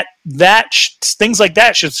that things like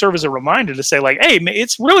that should serve as a reminder to say, like, hey,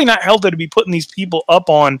 it's really not healthy to be putting these people up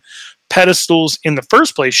on pedestals in the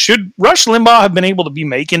first place. Should Rush Limbaugh have been able to be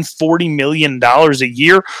making $40 million a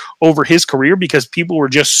year over his career because people were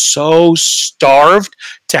just so starved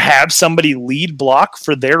to have somebody lead block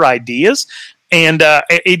for their ideas? And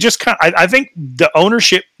it just I think the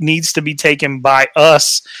ownership needs to be taken by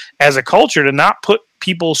us as a culture to not put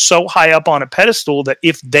people so high up on a pedestal that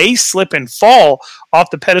if they slip and fall off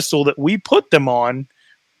the pedestal that we put them on,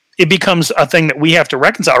 it becomes a thing that we have to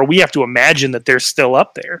reconcile, or we have to imagine that they're still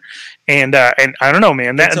up there. And I don't know,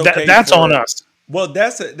 man, that's on us. Well,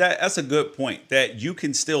 that's a good point, that you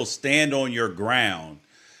can still stand on your ground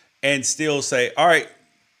and still say, all right,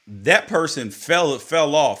 that person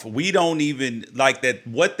fell off. We don't even like that.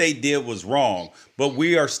 What they did was wrong, but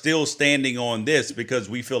we are still standing on this because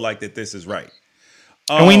we feel like that this is right.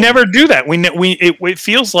 And we never do that. It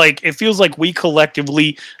feels like we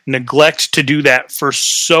collectively neglect to do that for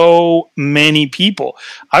so many people.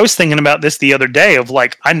 I was thinking about this the other day of,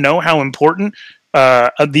 like, I know how important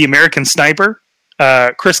the American Sniper,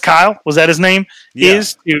 Chris Kyle, was that his name? Yeah.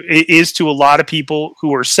 is to a lot of people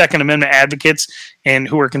who are Second Amendment advocates and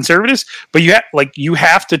who are conservatives. But you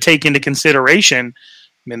have to take into consideration,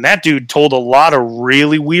 I mean, that dude told a lot of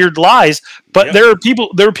really weird lies, but yep.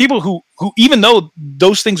 There are people who even though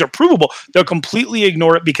those things are provable, they'll completely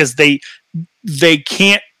ignore it because they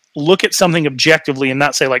can't look at something objectively and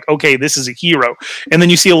not say, like, okay, this is a hero. And then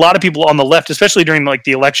you see a lot of people on the left, especially during, like,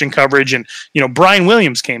 the election coverage, and Brian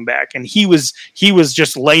Williams came back and he was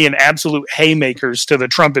just laying absolute haymakers to the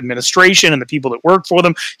Trump administration and the people that work for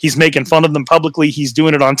them. He's making fun of them publicly. He's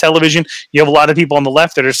doing it on television. You have a lot of people on the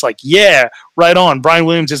left that are just like, yeah, right on. Brian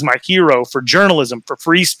Williams is my hero for journalism, for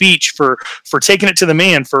free speech, for taking it to the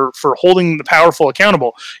man, for holding the powerful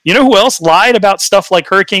accountable. You know who else lied about stuff like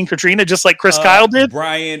Hurricane Katrina, just like Chris Kyle did?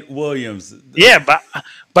 Brian Williams. Yeah,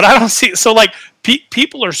 but I don't see. So, like,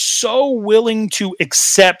 people are so willing to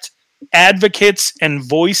accept advocates and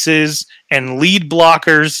voices and lead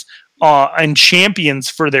blockers and champions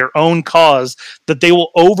for their own cause that they will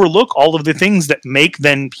overlook all of the things that make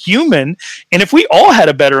them human. And if we all had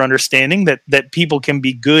a better understanding that people can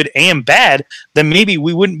be good and bad, then maybe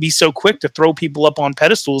we wouldn't be so quick to throw people up on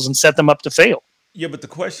pedestals and set them up to fail. Yeah, but the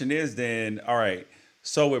question is then, all right,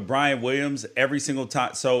 so with Brian Williams, every single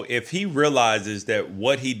time, so if he realizes that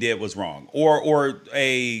what he did was wrong, or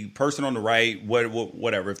a person on the right,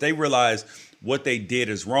 whatever, if they realize what they did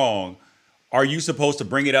is wrong, are you supposed to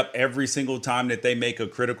bring it up every single time that they make a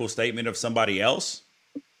critical statement of somebody else?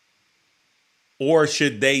 Or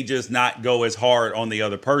should they just not go as hard on the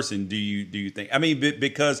other person, do you think? I mean,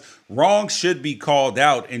 because wrong should be called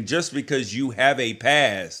out, and just because you have a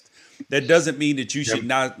past, that doesn't mean that you should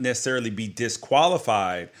not necessarily be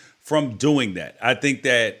disqualified from doing that. I think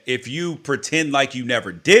that if you pretend like you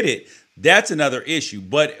never did it, that's another issue.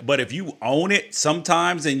 But if you own it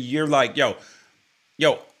sometimes and you're like, yo,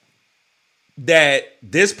 yo, that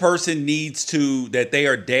this person needs to, that they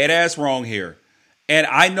are dead ass wrong here. And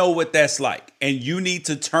I know what that's like. And you need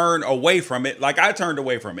to turn away from it like I turned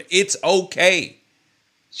away from it. It's okay.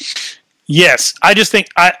 Yes. I just think,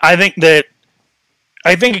 I think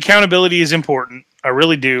accountability is important. I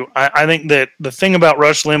really do. I think that the thing about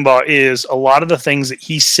Rush Limbaugh is a lot of the things that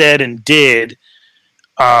he said and did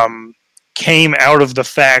came out of the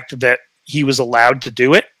fact that he was allowed to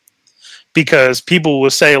do it. Because people will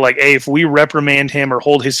say, like, hey, if we reprimand him or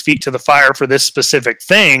hold his feet to the fire for this specific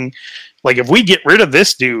thing, like, if we get rid of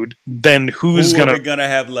this dude, then who are we gonna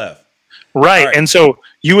have left? Right. And so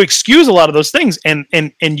you excuse a lot of those things. And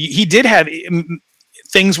he did have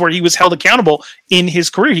things where he was held accountable in his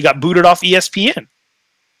career. He got booted off ESPN.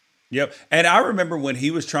 Yep. And I remember when he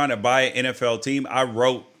was trying to buy an NFL team, I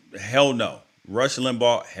wrote, hell no. Rush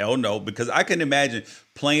Limbaugh, hell no. Because I can imagine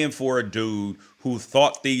playing for a dude who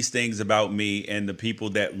thought these things about me and the people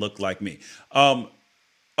that look like me.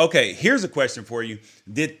 Okay, here's a question for you.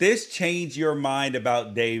 Did this change your mind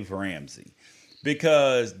about Dave Ramsey?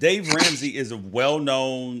 Because Dave Ramsey is a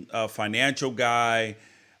well-known financial guy.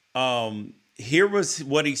 Here was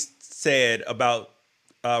what he said about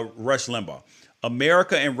Rush Limbaugh.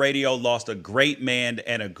 America and radio lost a great man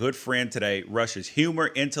and a good friend today. Rush's humor,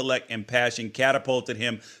 intellect, and passion catapulted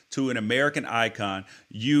him to an American icon.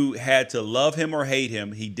 You had to love him or hate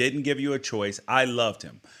him. He didn't give you a choice. I loved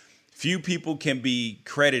him. Few people can be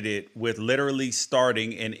credited with literally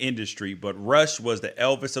starting an industry, but Rush was the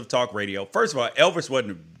Elvis of talk radio. First of all, Elvis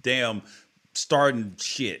wasn't a damn starting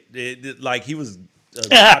shit. Like, he was a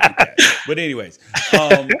copycat. But anyways,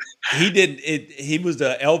 he was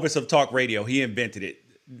the Elvis of talk radio. He invented it.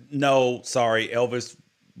 No, sorry, Elvis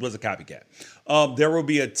was a copycat. There will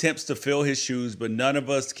be attempts to fill his shoes, but none of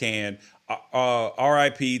us can.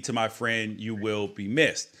 R.I.P. to my friend. You will be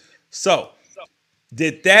missed. So,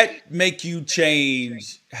 did that make you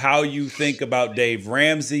change how you think about Dave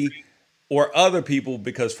Ramsey or other people?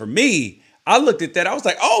 Because for me, I looked at that. I was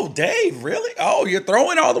like, oh, Dave, really? Oh, you're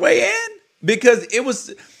throwing all the way in? Because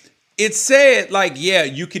it said, like, yeah,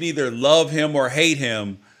 you can either love him or hate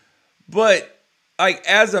him. But, like,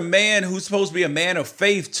 as a man who's supposed to be a man of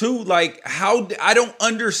faith too, like, I don't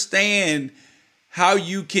understand how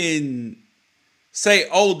you can say,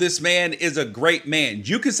 oh, this man is a great man.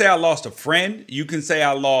 You can say I lost a friend. You can say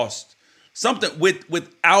I lost something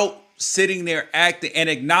without sitting there acting and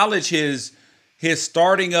acknowledge his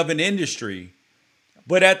starting of an industry.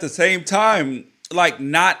 But at the same time, like,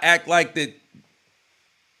 not act like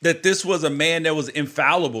that this was a man that was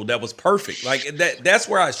infallible, that was perfect. Like, that's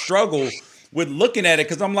where I struggle with looking at it.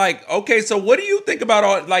 Cause I'm like, okay, so what do you think about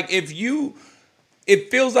all, like, it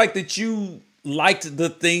feels like that you liked the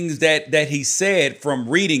things that he said from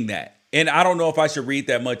reading that. And I don't know if I should read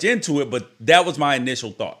that much into it, but that was my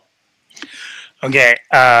initial thought. Okay.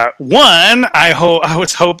 One, I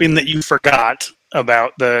was hoping that you forgot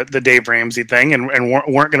about the Dave Ramsey thing and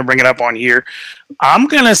weren't going to bring it up on here. I'm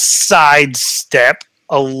going to sidestep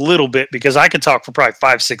a little bit because I could talk for probably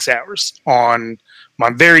 5-6 hours on my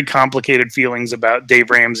very complicated feelings about Dave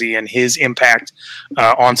Ramsey and his impact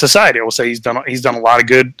on society. I will say he's done a lot of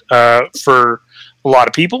good for a lot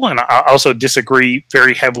of people, and I also disagree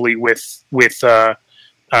very heavily with a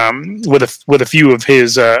few of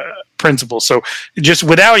his principles. So just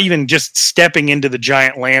without even just stepping into the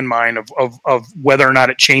giant landmine of whether or not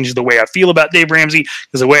it changed the way I feel about Dave Ramsey,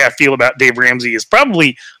 because the way I feel about Dave Ramsey is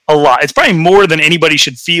probably a lot. It's probably more than anybody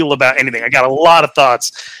should feel about anything. I got a lot of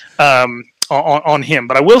thoughts on him,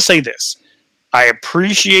 but I will say this. I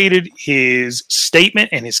appreciated his statement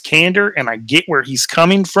and his candor, and I get where he's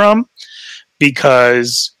coming from,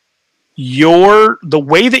 because the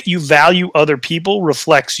way that you value other people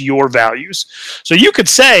reflects your values. So you could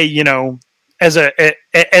say, you know, as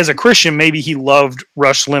a Christian, maybe he loved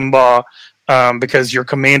Rush Limbaugh because you're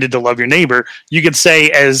commanded to love your neighbor. You could say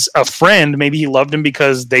as a friend, maybe he loved him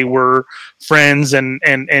because they were friends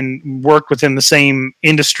and worked within the same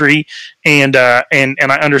industry. And I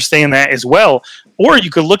understand that as well. Or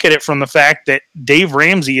you could look at it from the fact that Dave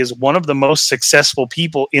Ramsey is one of the most successful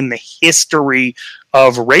people in the history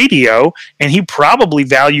of radio, and he probably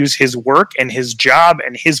values his work and his job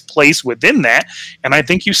and his place within that. And I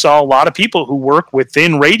think you saw a lot of people who work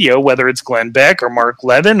within radio, whether it's Glenn Beck or Mark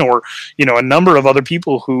Levin or, you know, a number of other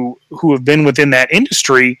people who have been within that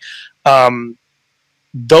industry.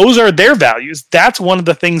 Those are their values. That's one of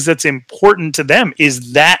the things that's important to them,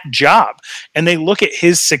 is that job. And they look at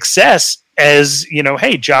his success as, you know,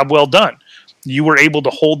 hey, job well done. You were able to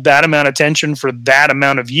hold that amount of attention for that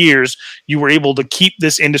amount of years. You were able to keep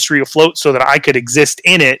this industry afloat so that I could exist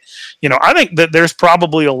in it. You know, I think that there's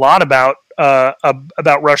probably a lot about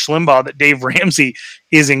about Rush Limbaugh that Dave Ramsey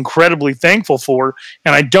is incredibly thankful for.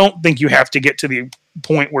 And I don't think you have to get to the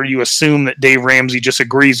point where you assume that Dave Ramsey just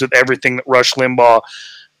agrees with everything that Rush Limbaugh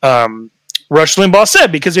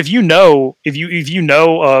said, because if you know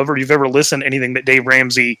of, or you've ever listened to anything that Dave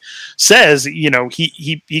Ramsey says,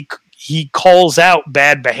 he calls out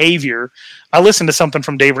bad behavior. I listened to something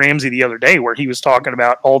from Dave Ramsey the other day where he was talking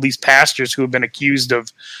about all these pastors who have been accused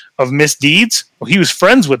of misdeeds. Well, he was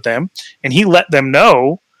friends with them, and he let them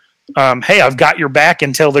know, hey, I've got your back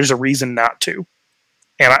until there's a reason not to.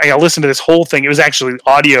 And I listened to this whole thing. It was actually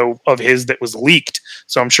audio of his that was leaked,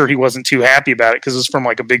 so I'm sure he wasn't too happy about it because it was from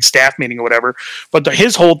like a big staff meeting or whatever. But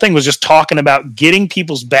his whole thing was just talking about getting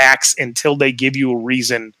people's backs until they give you a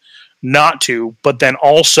reason not to, but then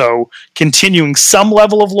also continuing some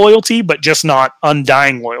level of loyalty, but just not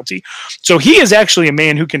undying loyalty. So he is actually a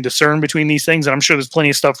man who can discern between these things, and I'm sure there's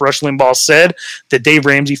plenty of stuff Rush Limbaugh said that Dave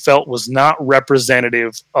Ramsey felt was not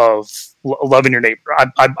representative of loving your neighbor.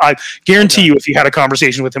 I guarantee you if you had a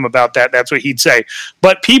conversation with him about that, that's what he'd say.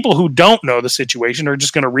 But people who don't know the situation are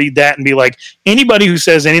just going to read that and be like, anybody who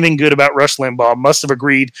says anything good about Rush Limbaugh must have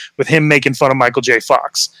agreed with him making fun of Michael J.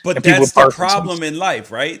 Fox. But that's the problem in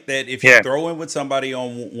life, right? That if you throw in with somebody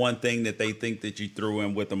on one thing, that they think that you threw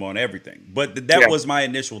in with them on everything. But that was my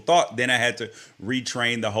initial thought. Then I had to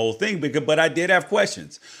retrain the whole thing, but I did have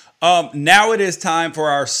questions. Now it is time for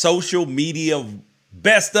our social media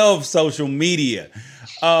best of social media.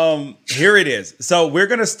 Here it is. So we're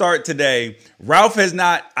going to start today. Ralph has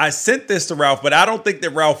not, I sent this to Ralph, but I don't think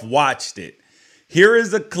that Ralph watched it. Here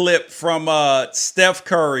is a clip from Steph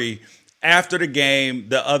Curry after the game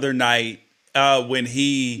the other night when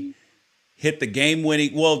he hit the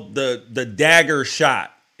game-winning, the dagger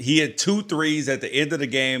shot. He had 2 threes at the end of the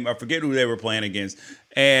game. I forget who they were playing against.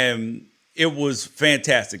 And it was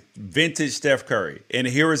fantastic. Vintage Steph Curry. And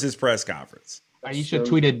here is his press conference. You should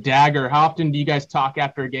tweet a dagger. How often do you guys talk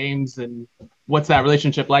after games, and what's that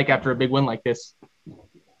relationship like after a big win like this?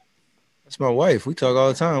 That's my wife. We talk all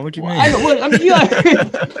the time. What you mean?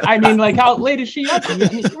 I mean, like, how late is she up?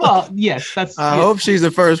 Well, yes, that's. I hope she's the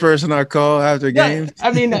first person I call after games.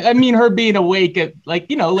 I mean, her being awake at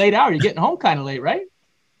late hour. You're getting home kind of late, right?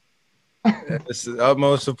 It's the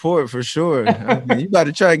utmost support for sure. I mean, you about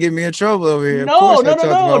to try to get me in trouble over here. No.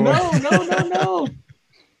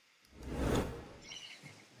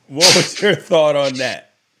 What was your thought on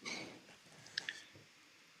that?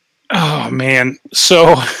 Oh, man.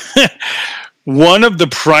 So one of the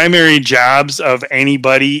primary jobs of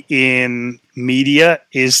anybody in media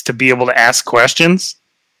is to be able to ask questions.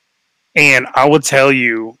 And I will tell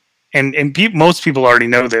you, and most people already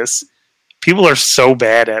know this, people are so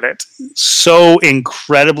bad at it, so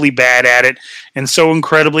incredibly bad at it, and so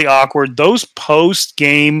incredibly awkward. Those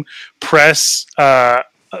post-game press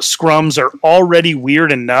scrums are already weird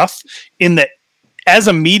enough in that as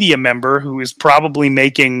a media member who is probably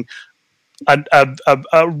making a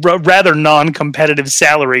rather non-competitive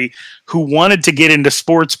salary, who wanted to get into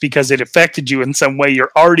sports because it affected you in some way,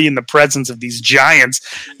 you're already in the presence of these giants,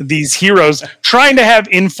 these heroes, trying to have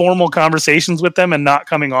informal conversations with them and not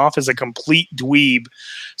coming off as a complete dweeb.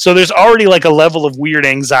 So there's already like a level of weird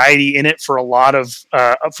anxiety in it for a lot of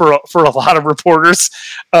for a lot of reporters.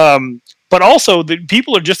 But also, the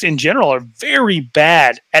people are just in general are very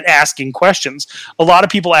bad at asking questions. A lot of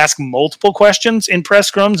people ask multiple questions in press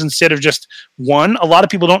scrums instead of just one. A lot of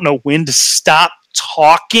people don't know when to stop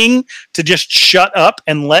talking, to just shut up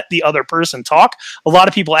and let the other person talk. A lot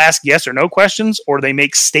of people ask yes or no questions, or they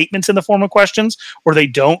make statements in the form of questions, or they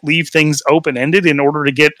don't leave things open-ended in order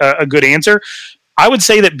to get a good answer. I would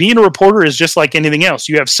say that being a reporter is just like anything else.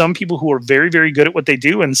 You have some people who are very, very good at what they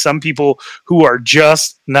do and some people who are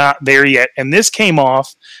just not there yet. And this came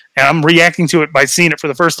off, and I'm reacting to it by seeing it for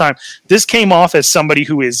the first time. This came off as somebody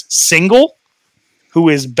who is single, who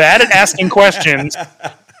is bad at asking questions,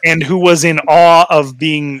 and who was in awe of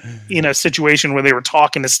being in a situation where they were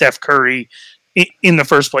talking to Steph Curry in the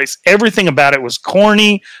first place. Everything about it was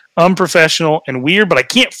corny, unprofessional, and weird, but I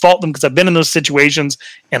can't fault them because I've been in those situations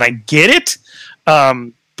and I get it.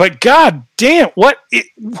 But god damn, why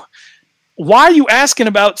are you asking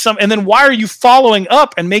about some, and then why are you following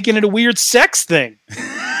up and making it a weird sex thing?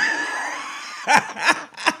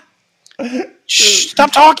 Shh,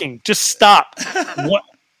 stop talking. Just stop. What?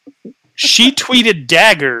 She tweeted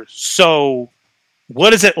dagger. So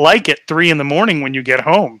what is it like at 3 a.m. when you get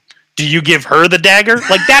home? Do you give her the dagger?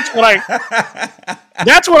 Like that's what I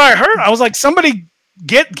heard. I was like, somebody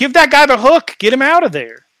give that guy the hook. Get him out of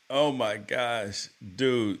there. Oh my gosh,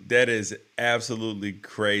 dude, that is absolutely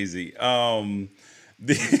crazy.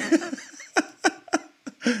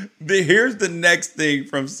 Here's the next thing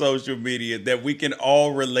from social media that we can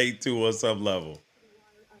all relate to on some level.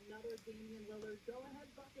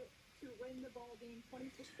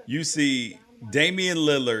 You see Damian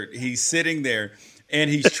Lillard, he's sitting there and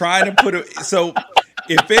he's trying to put it. So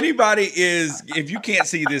if you can't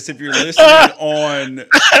see this, if you're listening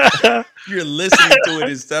to it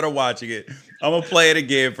instead of watching it, I'm going to play it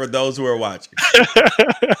again for those who are watching.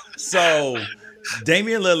 So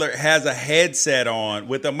Damian Lillard has a headset on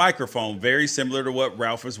with a microphone, very similar to what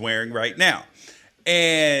Ralph is wearing right now.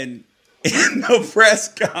 And in the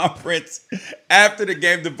press conference after the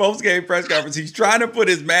game, the post-game press conference, he's trying to put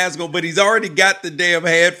his mask on, but he's already got the damn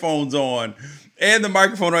headphones on and the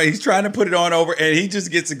microphone on. He's trying to put it on over, and he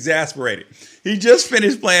just gets exasperated. He just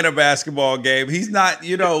finished playing a basketball game. He's not,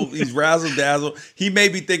 he's razzle-dazzle. He may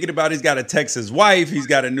be thinking about he's got to text his wife. He's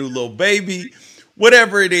got a new little baby,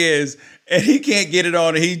 whatever it is, and he can't get it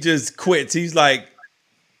on, and he just quits. He's like,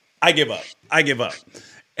 I give up.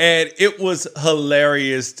 And it was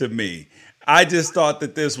hilarious to me. I just thought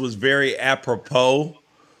that this was very apropos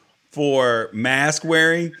for mask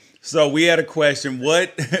wearing. So we had a question.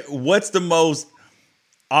 What's the most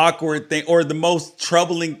awkward thing or the most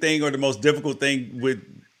troubling thing or the most difficult thing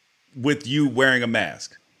with you wearing a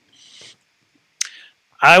mask?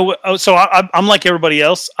 I'm like everybody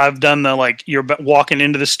else. I've done you're walking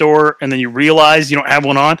into the store and then you realize you don't have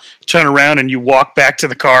one on, turn around and you walk back to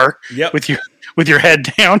the car with your head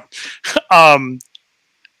down.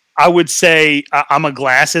 I would say I'm a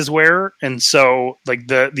glasses wearer, and so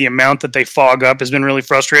the amount that they fog up has been really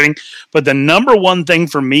frustrating. But the number one thing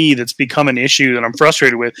for me that's become an issue that I'm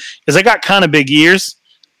frustrated with is I got kind of big ears,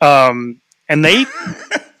 and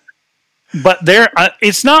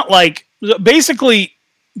it's not like basically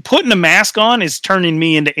putting a mask on is turning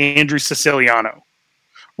me into Andrew Siciliano,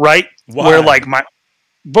 right? Why? Where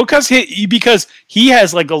because he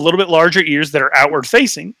has a little bit larger ears that are outward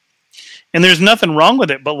facing. And there's nothing wrong with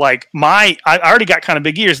it, but I already got kind of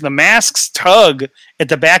big ears. The masks tug at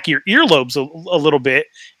the back of your earlobes a little bit,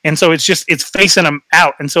 and so it's facing them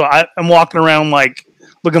out. And so I'm walking around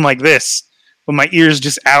looking like this, with my ears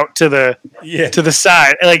just out to the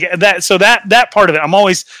side, like that. So that part of it, I'm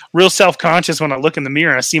always real self-conscious when I look in the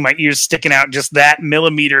mirror and I see my ears sticking out just that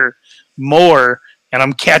millimeter more, and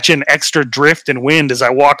I'm catching extra drift and wind as I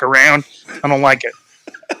walk around. I don't like it.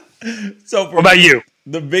 So what about you?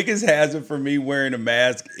 The biggest hazard for me wearing a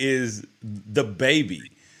mask is the baby,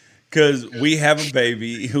 because we have a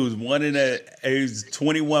baby who's who's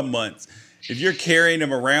 21 months. If you're carrying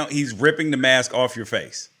him around, he's ripping the mask off your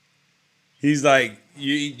face. He's like,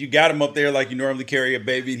 you got him up there like you normally carry a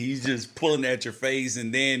baby, and he's just pulling at your face,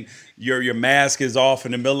 and then your mask is off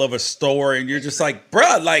in the middle of a store, and you're just like,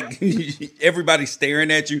 bruh, everybody's staring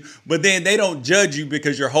at you, but then they don't judge you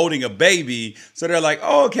because you're holding a baby, so they're like,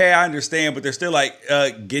 oh, okay, I understand, but they're still like,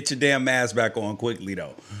 get your damn mask back on quickly,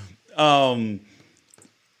 though.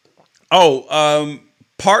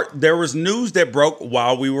 There was news that broke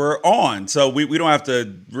while we were on, so we don't have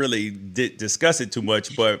to really discuss it too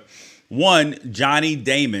much, but one, Johnny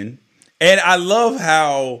Damon, and I love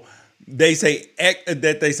how they say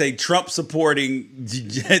Trump supporting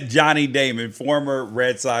Johnny Damon, former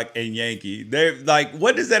Red Sox and Yankee. They're like,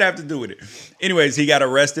 what does that have to do with it? Anyways, he got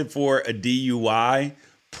arrested for a DUI.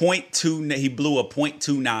 He blew a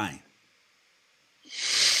 .29.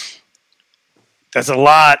 That's a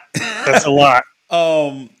lot.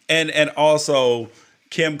 And also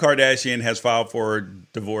Kim Kardashian has filed for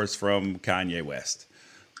divorce from Kanye West.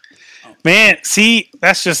 Man, see,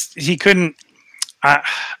 that's just, he couldn't, I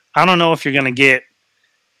don't know if you're going to get,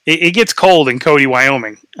 it gets cold in Cody,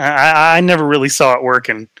 Wyoming. I never really saw it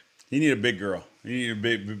working. You need a big girl. You need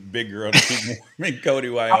a big girl to keep more in Cody,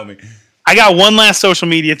 Wyoming. I got one last social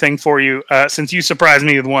media thing for you. Since you surprised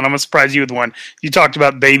me with one, I'm going to surprise you with one. You talked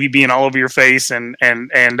about baby being all over your face and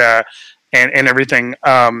everything.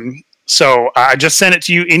 So I just sent it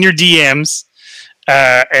to you in your DMs.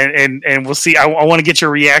 And we'll see. I want to get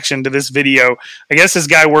your reaction to this video. I guess this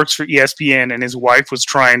guy works for ESPN, and his wife was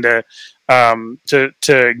trying to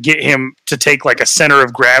get him to take a center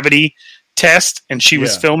of gravity test, and she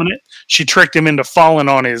was filming it. She tricked him into falling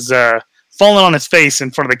on his face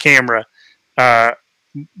in front of the camera.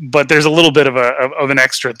 But there's a little bit of an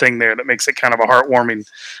extra thing there that makes it kind of a heartwarming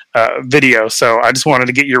video. So I just wanted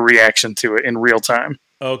to get your reaction to it in real time.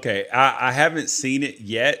 Okay, I haven't seen it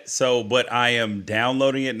yet, but I am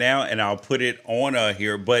downloading it now, and I'll put it on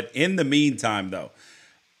here. But in the meantime, though,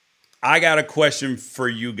 I got a question for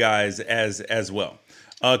you guys as well,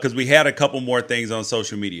 because we had a couple more things on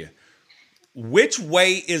social media. Which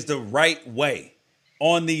way is the right way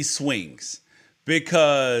on these swings?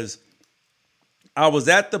 Because I was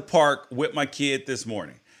at the park with my kid this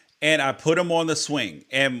morning, and I put him on the swing,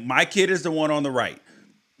 and my kid is the one on the right.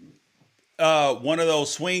 One of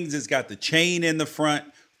those swings has got the chain in the front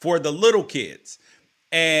for the little kids,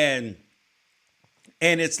 and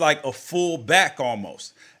it's like a full back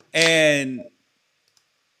almost. And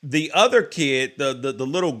the other kid, the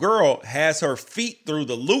little girl, has her feet through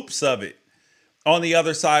the loops of it on the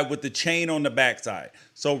other side with the chain on the backside.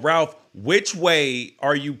 So, Ralph, which way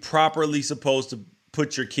are you properly supposed to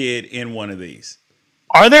put your kid in one of these?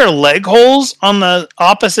 Are there leg holes on the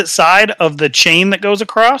opposite side of the chain that goes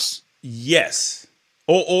across? Yes.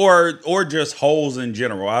 Or just holes in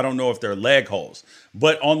general. I don't know if they're leg holes.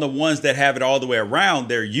 But on the ones that have it all the way around,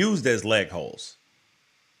 they're used as leg holes.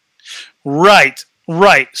 Right.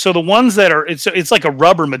 So the ones that are it's like a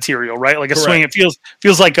rubber material, right? Like a Correct. swing. It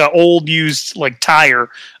feels like an old used like tire.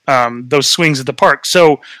 Those swings at the park.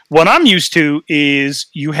 So what I'm used to is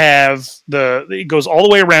you have it goes all the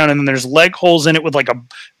way around, and then there's leg holes in it with like a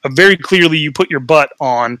very clearly you put your butt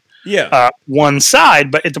on one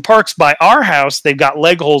side. But at the parks by our house, they've got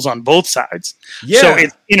leg holes on both sides. Yeah. So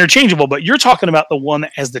it's interchangeable. But you're talking about the one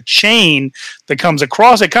that has the chain that comes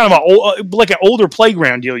across it, kind of like an older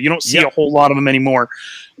playground deal. You don't see a whole lot of them anymore.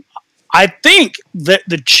 I think that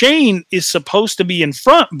the chain is supposed to be in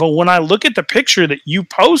front, but when I look at the picture that you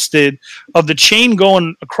posted of the chain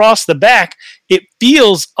going across the back, it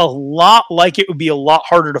feels a lot like it would be a lot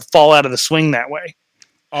harder to fall out of the swing that way.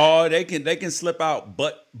 Oh, they can slip out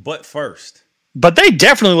butt first. But they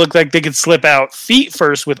definitely look like they could slip out feet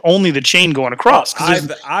first with only the chain going across.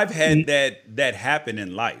 I've had that happen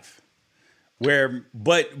in life. Where,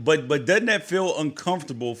 but doesn't that feel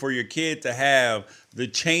uncomfortable for your kid to have the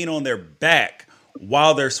chain on their back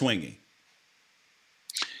while they're swinging?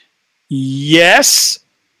 Yes.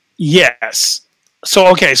 So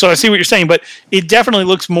I see what you're saying, but it definitely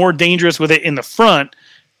looks more dangerous with it in the front.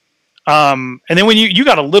 And then when you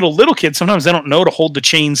got a little kid, sometimes they don't know to hold the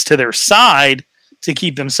chains to their side to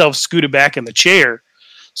keep themselves scooted back in the chair.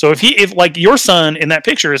 So if like your son in that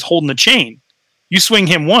picture is holding the chain, you swing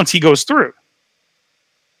him once, he goes through.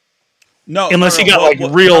 Unless he got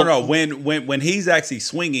real. No. When he's actually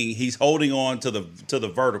swinging, he's holding on to the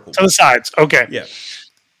vertical. To the sides. Okay. Yeah.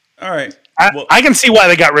 All right. I can see why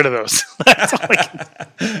they got rid of those. That's all I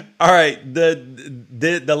can. All right.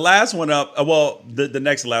 The last one up. The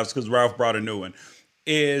next last, because Ralph brought a new one,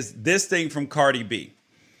 is this thing from Cardi B.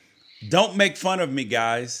 Don't make fun of me,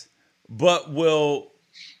 guys, don't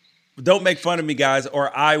make fun of me, guys,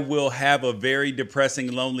 or I will have a very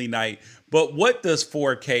depressing, lonely night. But what does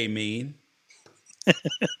 4K mean?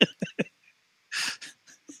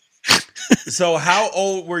 So how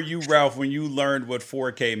old were you, Ralph, when you learned what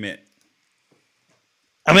 4K meant?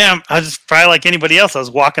 I mean, I was probably like anybody else. I was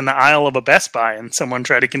walking the aisle of a Best Buy, and someone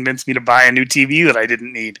tried to convince me to buy a new TV that I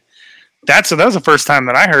didn't need. That was the first time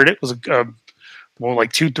that I heard it. It was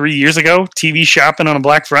like 2-3 years ago. TV shopping on a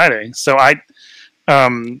Black Friday. So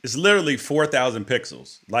it's literally 4,000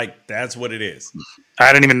 pixels. Like, that's what it is.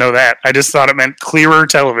 I didn't even know that. I just thought it meant clearer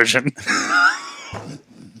television.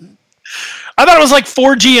 I thought it was like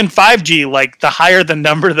 4G and 5G. Like, the higher the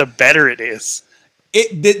number, the better it is.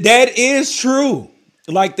 That is true.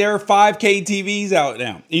 Like, there are 5K TVs out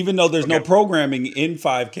now, even though there's no programming in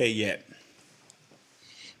 5K yet.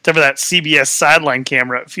 Except for that CBS sideline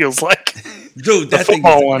camera, it feels like. Dude, that thing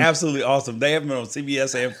is absolutely awesome. They have them on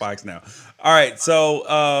CBS and Fox now. All right,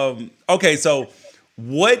 so so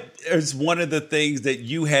what is one of the things that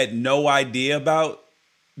you had no idea about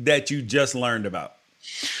that you just learned about?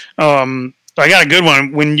 I got a good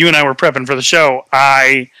one. When you and I were prepping for the show,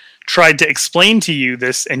 I tried to explain to you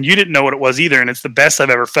this, and you didn't know what it was either, and it's the best I've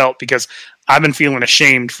ever felt because I've been feeling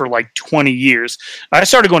ashamed for like 20 years. I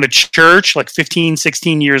started going to church like 15,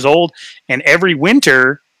 16 years old, and every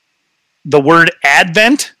winter, the word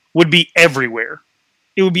Advent would be everywhere.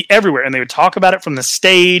 It would be everywhere, and they would talk about it from the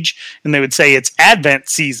stage, and they would say it's Advent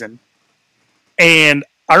season. And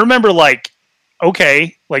I remember like,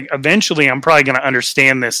 okay, like eventually I'm probably going to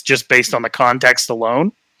understand this just based on the context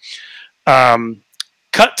alone.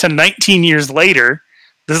 Cut to 19 years later,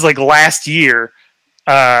 this is like last year,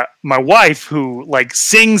 my wife, who like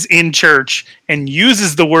sings in church and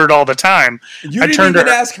uses the word all the time. You didn't even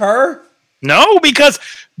ask her? No, because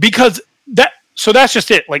that. So that's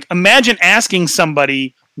just it. Like, imagine asking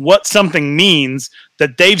somebody what something means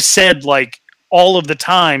that they've said like all of the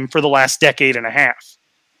time for the last decade and a half.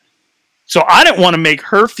 So I didn't want to make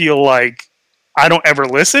her feel like I don't ever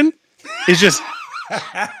listen. It's just.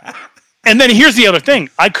 And then here's the other thing.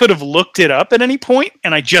 I could have looked it up at any point,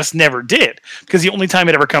 and I just never did. Because the only time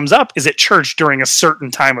it ever comes up is at church during a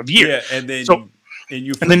certain time of year. Yeah, and then And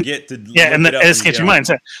you forget to and then it escapes your mind.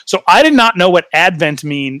 So I did not know what Advent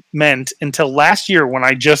meant until last year when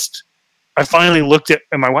I finally looked at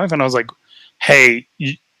my wife and I was like, hey,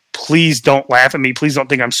 please don't laugh at me. Please don't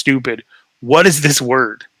think I'm stupid. What is this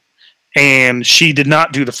word? And she did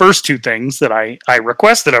not do the first two things that I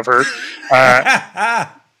requested of her.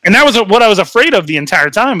 And that was what I was afraid of the entire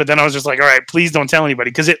time. But then I was just like, all right, please don't tell anybody.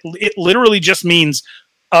 Because it literally just means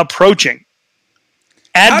approaching.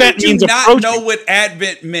 Advent means approaching. Know what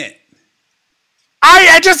Advent meant?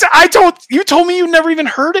 You told me you never even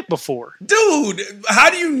heard it before. Dude, how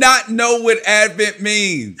do you not know what Advent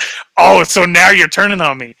means? Oh, so now you're turning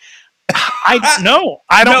on me. I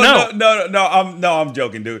don't know. No, I'm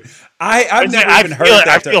joking, dude. I've never even heard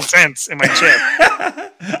that term. I feel tense in my chest.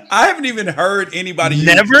 I haven't even heard anybody use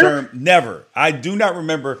the term. Never. I do not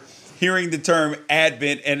remember hearing the term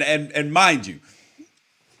Advent. And mind you,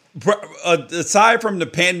 aside from the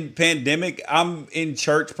pandemic, I'm in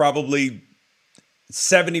church probably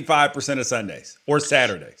 75% of Sundays or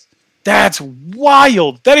Saturdays. That's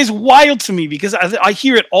wild. That is wild to me because I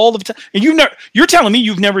hear it all the time. And you're telling me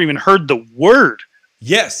you've never even heard the word.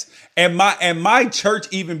 Yes. And my church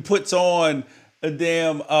even puts on a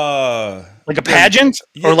damn like a pageant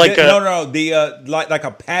or like like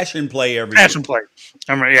a passion play every passion year. Play.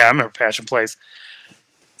 I remember passion plays.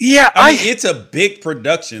 Yeah, I mean, it's a big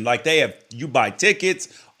production. Like you buy tickets,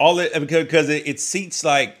 all it because it seats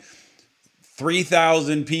like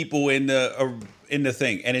 3,000 people in the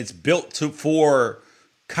thing, and it's built for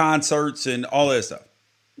concerts and all that stuff.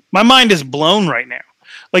 My mind is blown right now.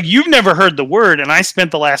 Like, you've never heard the word, and I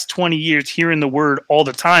spent the last 20 years hearing the word all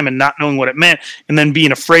the time and not knowing what it meant, and then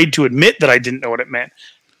being afraid to admit that I didn't know what it meant.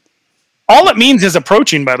 All it means is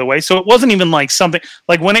approaching, by the way, so it wasn't even like something,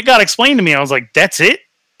 like when it got explained to me, I was like, that's it?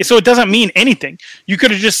 So it doesn't mean anything. You could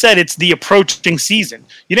have just said it's the approaching season.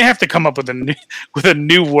 You didn't have to come up with a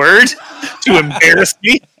new word to embarrass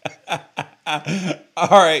me. All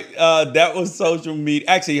right, that was social media.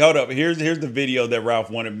 Actually, hold up. Here's the video that Ralph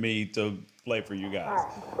wanted me to play for you guys. All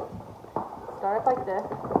right. Start like this.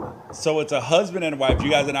 So it's a husband and a wife. You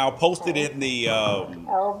guys, and I'll post it in the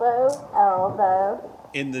elbow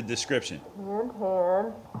in the description.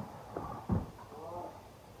 Hand.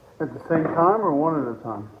 At the same time or one at a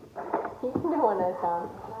time? You can do one at a time.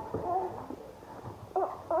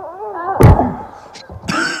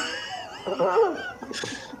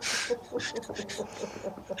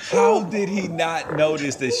 How did he not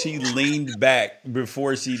notice that she leaned back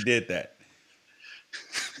before she did that?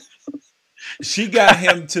 She got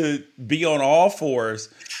him to be on all fours,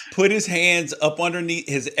 put his hands up underneath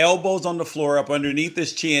his elbows on the floor, up underneath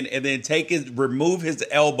his chin, and then remove his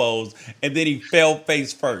elbows, and then he fell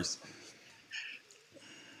face first.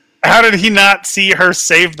 How did he not see her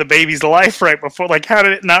save the baby's life right before? Like, how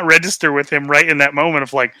did it not register with him right in that moment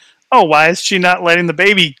of like, oh, why is she not letting the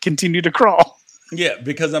baby continue to crawl? Yeah,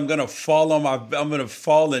 because I'm gonna fall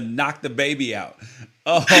and knock the baby out.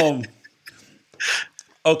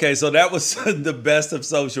 Okay, so that was the best of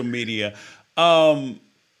social media.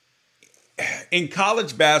 In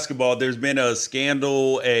college basketball, there's been a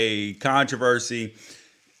scandal, a controversy,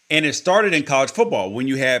 and it started in college football when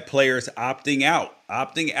you had players opting out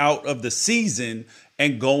of the season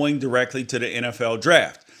and going directly to the NFL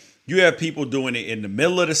draft. You have people doing it in the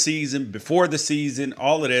middle of the season, before the season,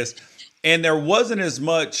 all of this. And there wasn't as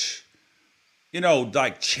much,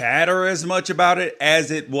 like chatter as much about it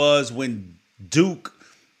as it was when Duke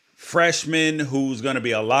freshman, who's going to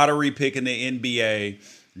be a lottery pick in the NBA,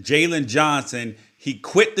 Jalen Johnson, he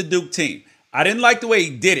quit the Duke team. I didn't like the way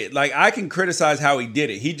he did it. Like, I can criticize how he did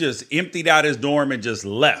it. He just emptied out his dorm and just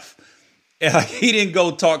left. He didn't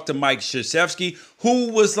go talk to Mike Krzyzewski,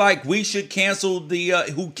 who was like, we should cancel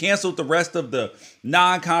who canceled the rest of the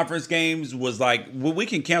non-conference games, was like, well, we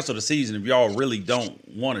can cancel the season if y'all really don't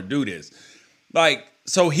want to do this. Like,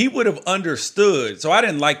 so he would have understood. So I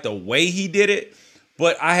didn't like the way he did it,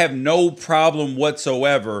 but I have no problem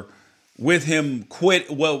whatsoever with him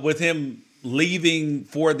with him leaving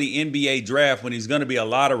for the NBA draft when he's going to be a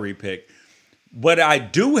lottery pick. But I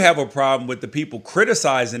do have a problem with the people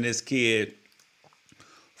criticizing this kid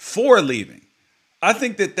for leaving. I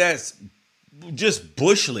think that's just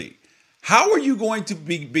Bush League. How are you going to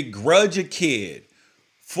begrudge a kid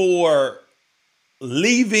for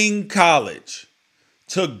leaving college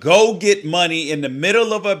to go get money in the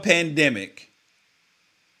middle of a pandemic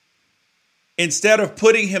instead of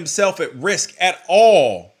putting himself at risk at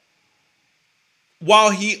all,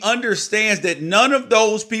 while he understands that none of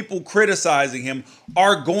those people criticizing him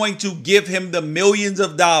are going to give him the millions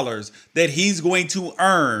of dollars that he's going to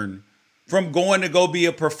earn from going to go be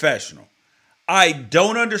a professional? I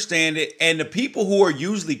don't understand it. And the people who are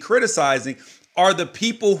usually criticizing are the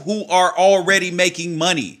people who are already making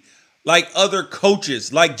money, like other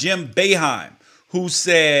coaches, like Jim Boeheim, who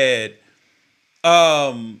said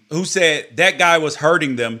that guy was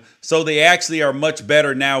hurting them, so they actually are much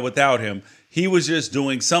better now without him. He was just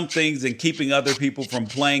doing some things and keeping other people from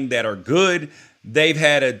playing that are good. They've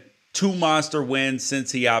had 2 monster wins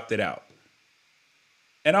since he opted out.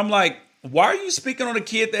 And I'm like, why are you speaking on a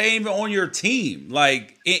kid that ain't even on your team?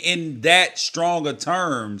 Like, in that strong of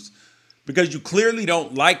terms, because you clearly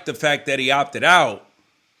don't like the fact that he opted out.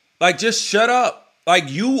 Like, just shut up.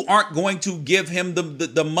 Like, you aren't going to give him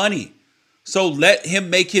the money. So let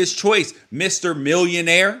him make his choice. Mr.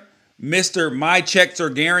 Millionaire, Mr. My checks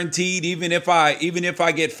are guaranteed even if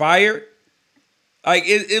I get fired. Like,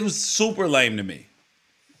 it was super lame to me.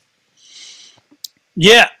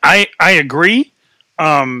 Yeah, I agree.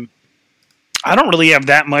 I don't really have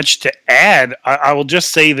that much to add. I will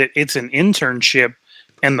just say that it's an internship,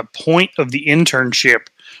 and the point of the internship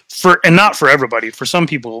and not for everybody. For some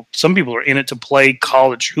people are in it to play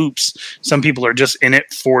college hoops. Some people are just in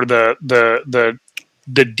it for the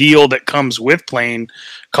deal that comes with playing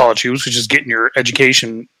college hoops, which is getting your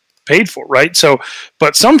education paid for, right? So,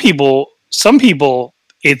 but some people,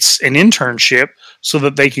 it's an internship so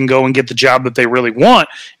that they can go and get the job that they really want.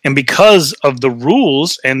 And because of the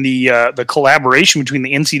rules and the collaboration between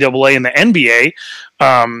the NCAA and the NBA,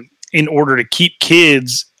 in order to keep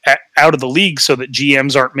kids out of the league so that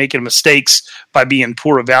GMs aren't making mistakes by being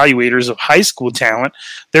poor evaluators of high school talent,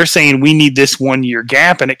 they're saying we need this 1 year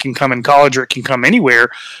gap, and it can come in college or it can come anywhere.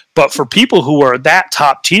 But for people who are that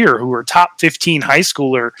top tier, who are top 15 high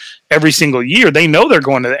schooler every single year, they know they're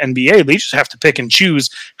going to the NBA. They just have to pick and choose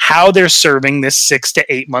how they're serving this 6 to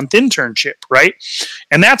 8 month internship, right?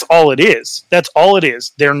 And that's all it is. That's all it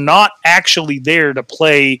is. They're not actually there to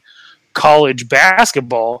play college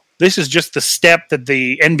basketball. This is just the step that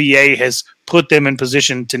the NBA has put them in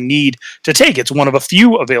position to need to take. It's one of a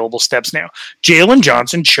few available steps now. Jalen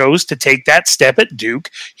Johnson chose to take that step at Duke.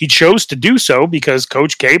 He chose to do so because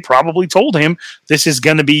Coach K probably told him, this is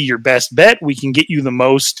going to be your best bet. We can get you the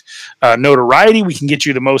most notoriety. We can get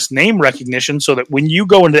you the most name recognition so that when you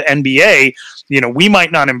go into the NBA, we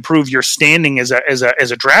might not improve your standing as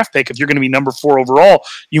a draft pick. If you're going to be number 4 overall,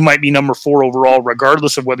 you might be number 4 overall,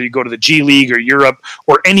 regardless of whether you go to the G League or Europe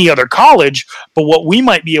or any other college. But what we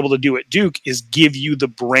might be able to do at Duke is give you the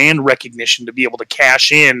brand recognition to be able to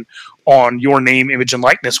cash in on your name, image, and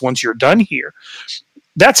likeness once you're done here.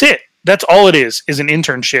 That's it. That's all it is an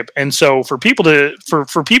internship. And so for people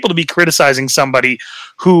to be criticizing somebody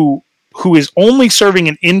who is only serving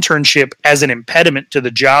an internship as an impediment to the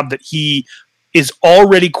job that he is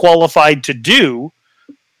already qualified to do,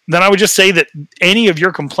 then I would just say that any of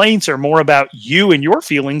your complaints are more about you and your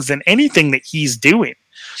feelings than anything that he's doing.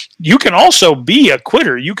 You can also be a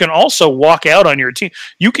quitter. You can also walk out on your team.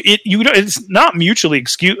 It's not mutually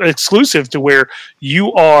exclusive to where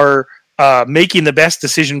you are making the best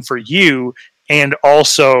decision for you and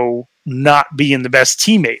also not being the best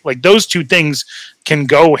teammate. Like, those two things can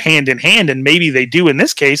go hand in hand, and maybe they do in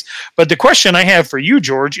this case. But the question I have for you,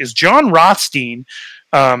 George, is John Rothstein.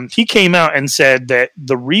 He came out and said that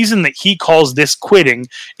the reason that he calls this quitting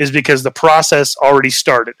is because the process already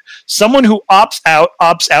started. Someone who opts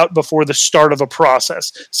out before the start of a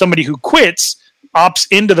process. Somebody who quits opts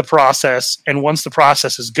into the process, and once the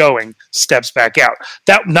process is going, steps back out.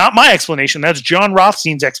 That not my explanation. That's John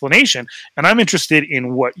Rothstein's explanation, and I'm interested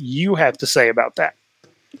in what you have to say about that.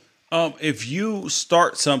 If you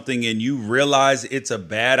start something and you realize it's a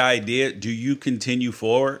bad idea, do you continue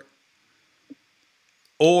forward?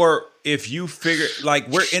 Or if you figure, like,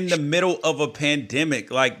 we're in the middle of a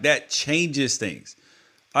pandemic, like, that changes things.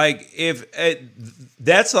 Like,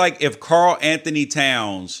 that's like if Karl Anthony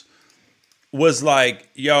Towns was like,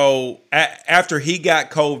 yo, after he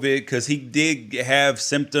got COVID, because he did have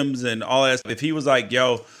symptoms and all that stuff, if he was like,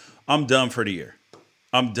 yo, I'm done for the year.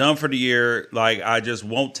 I'm done for the year. Like, I just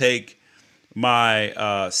won't take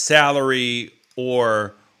my salary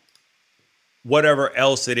or whatever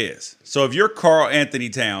else it is. So if you're Karl Anthony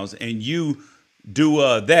Towns and you do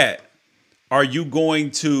that, are you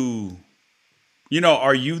going to,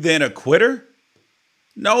 are you then a quitter?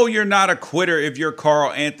 No, you're not a quitter if you're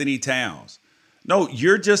Karl Anthony Towns. No,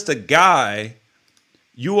 you're just a guy.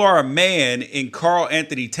 You are a man in Karl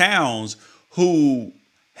Anthony Towns who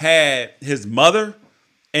had his mother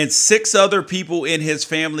and 6 other people in his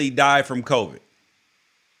family die from COVID.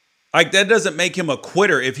 Like, that doesn't make him a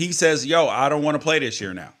quitter if he says, yo, I don't want to play this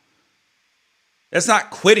year now. That's not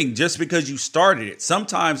quitting just because you started it.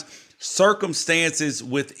 Sometimes circumstances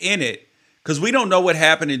within it because we don't know what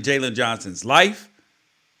happened in Jalen Johnson's life,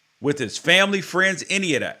 with his family, friends,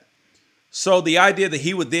 any of that. So the idea that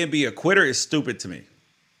he would then be a quitter is stupid to me.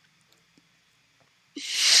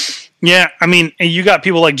 Yeah, I mean, you got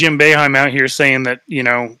people like Jim Boeheim out here saying that,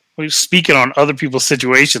 speaking on other people's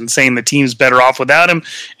situations, saying the team's better off without him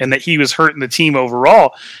and that he was hurting the team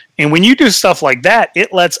overall. And when you do stuff like that,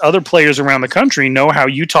 it lets other players around the country know how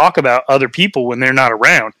you talk about other people when they're not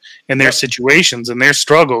around and their situations and their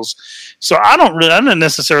struggls. So I don't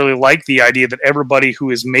necessarily like the idea that everybody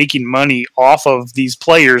who is making money off of these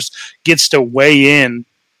players gets to weigh in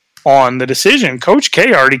on the decision. Coach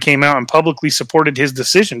K already came out and publicly supported his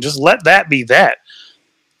decision. Just let that be that.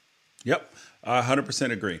 Yep. I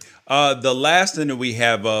 100% agree. The last thing that we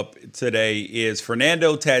have up today is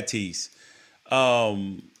Fernando Tatis.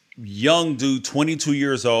 Young dude, 22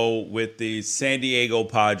 years old, with the San Diego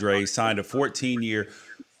Padres, signed a 14-year,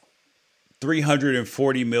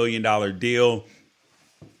 $340 million deal.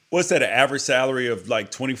 What's that, an average salary of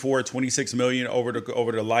like 24, 26 million over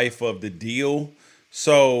the life of the deal?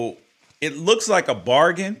 So it looks like a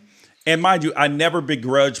bargain. And mind you, I never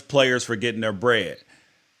begrudge players for getting their bread.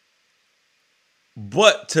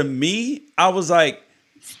 But to me, I was like,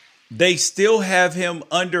 they still have him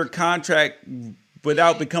under contract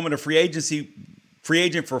without becoming a free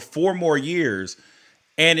agent for 4 more years.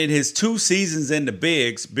 And in his 2 seasons in the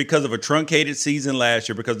bigs, because of a truncated season last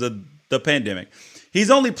year because of the pandemic,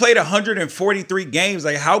 he's only played 143 games.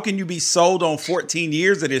 Like, how can you be sold on 14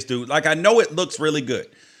 years of this dude? Like, I know it looks really good,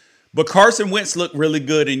 but Carson Wentz looked really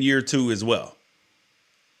good in year 2 as well.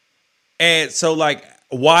 And so, like,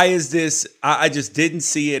 why is this? I just didn't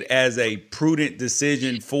see it as a prudent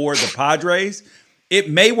decision for the Padres. It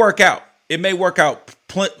may work out. It may work out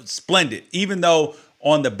splendid, even though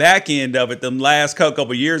on the back end of it, them last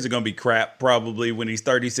couple of years are going to be crap probably when he's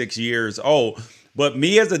 36 years old. But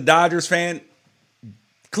me as a Dodgers fan,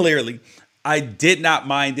 clearly, I did not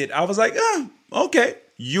mind it. I was like, okay,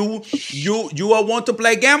 you all want to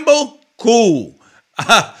play gamble? Cool.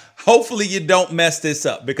 Hopefully you don't mess this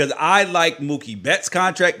up, because I like Mookie Betts'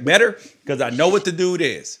 contract better because I know what the dude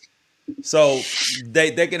is. So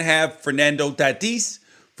they can have Fernando Tatis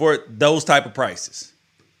for those type of prices.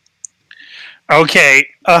 Okay.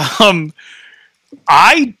 I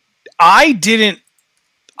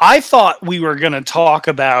thought we were going to talk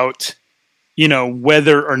about,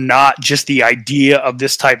 whether or not just the idea of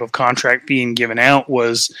this type of contract being given out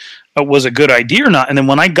was a good idea or not. And then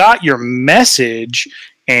when I got your message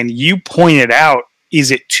and you pointed out, is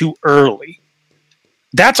it too early?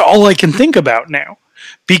 That's all I can think about now,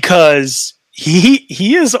 because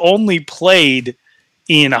he has only played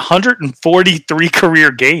in 143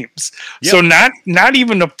 career games. Yep. So not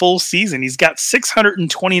even a full season. He's got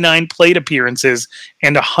 629 plate appearances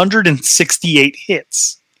and 168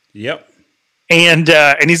 hits. Yep. And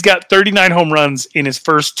he's got 39 home runs in his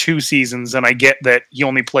first 2 seasons. And I get that he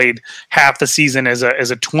only played half the season as a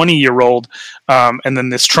 20-year-old, and then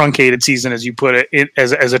this truncated season, as you put it,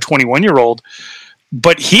 as a 21-year-old.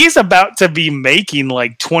 But he's about to be making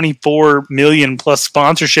like 24 million plus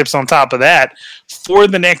sponsorships on top of that for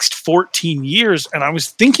the next 14 years. And I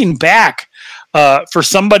was thinking back, for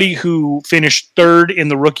somebody who finished 3rd in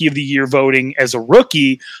the Rookie of the Year voting as a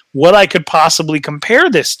rookie, what I could possibly compare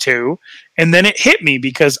this to. And then it hit me,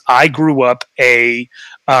 because I grew up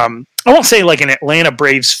I won't say like an Atlanta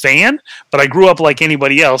Braves fan, but I grew up like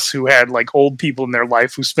anybody else who had like old people in their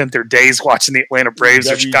life who spent their days watching the Atlanta Braves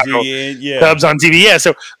or Chicago Cubs on TV. Yeah,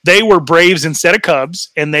 so they were Braves instead of Cubs,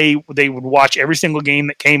 and they would watch every single game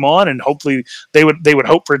that came on, and hopefully they would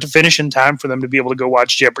hope for it to finish in time for them to be able to go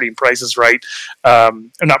watch Jeopardy and Price is Right,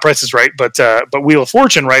 not Price is Right, but Wheel of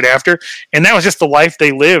Fortune right after, and that was just the life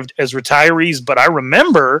they lived as retirees. But I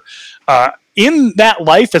remember in that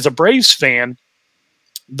life as a Braves fan,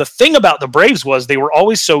 the thing about the Braves was they were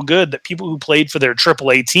always so good that people who played for their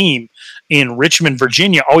AAA team in Richmond,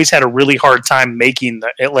 Virginia, always had a really hard time making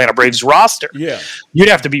the Atlanta Braves roster. Yeah, you'd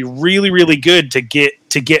have to be really, really good to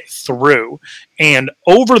get through. And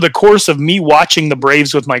over the course of me watching the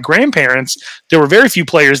Braves with my grandparents, there were very few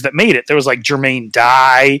players that made it. There was like Jermaine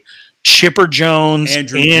Dye, Chipper Jones,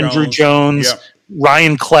 Andrew Jones, yep,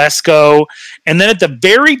 Ryan Klesko, and then at the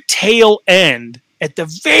very tail end, at the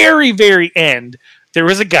very, very end, there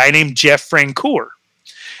was a guy named Jeff Francoeur.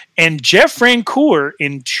 And Jeff Francoeur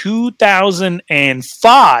in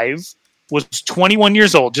 2005 was 21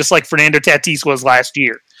 years old, just like Fernando Tatis was last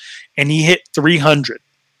year. And he hit 300.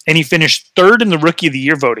 And he finished 3rd in the Rookie of the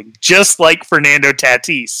Year voting, just like Fernando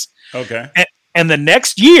Tatis. Okay. And the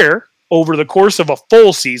next year, over the course of a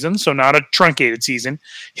full season, so not a truncated season,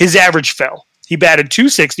 his average fell. He batted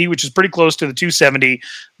 260, which is pretty close to the 270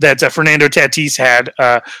 that Fernando Tatis had.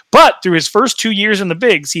 But through his first 2 years in the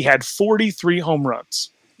bigs, he had 43 home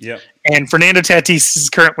runs. Yeah. And Fernando Tatis is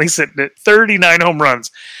currently sitting at 39 home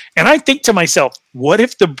runs. And I think to myself, what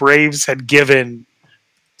if the Braves had given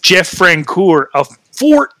Jeff Francoeur a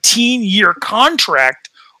 14-year contract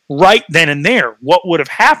right then and there? What would have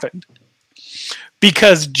happened?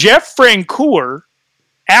 Because Jeff Francoeur,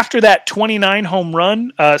 after that 29 home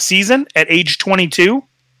run season at age 22,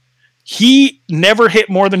 he never hit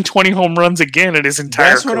more than 20 home runs again in his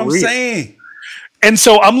entire career. That's what I'm saying. And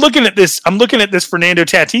so I'm looking at this Fernando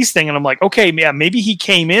Tatis thing, and I'm like, okay, yeah, maybe he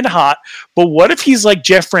came in hot, but what if he's like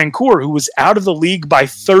Jeff Francoeur, who was out of the league by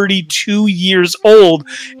 32 years old,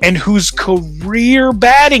 and whose career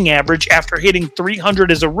batting average after hitting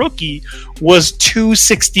 300 as a rookie was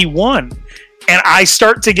 261? And I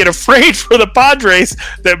start to get afraid for the Padres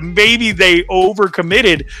that maybe they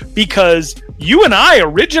overcommitted, because you and I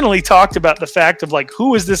originally talked about the fact of like,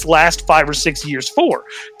 who is this last 5 or 6 years for?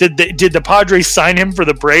 Did the Padres sign him for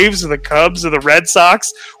the Braves or the Cubs or the Red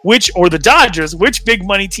Sox, or the Dodgers? Which big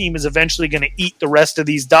money team is eventually going to eat the rest of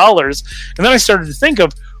these dollars? And then I started to think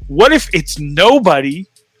of, what if it's nobody?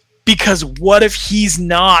 Because what if he's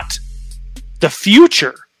not the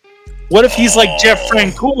future? What if he's like Jeff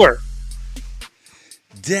Francoeur?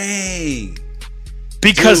 Dang.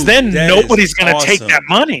 Because then nobody's going to take that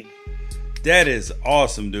money. That is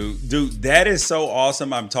awesome, dude. Dude, that is so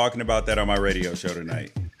awesome. I'm talking about that on my radio show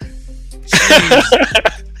tonight.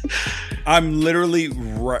 I'm literally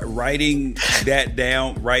writing that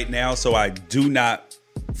down right now so I do not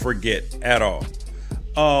forget at all.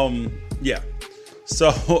 Yeah.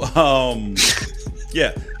 So,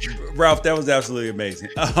 yeah. Ralph, that was absolutely amazing.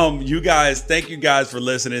 You guys, thank you guys for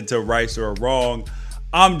listening to Right or Wrong.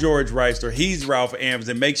 I'm George Reister. He's Ralph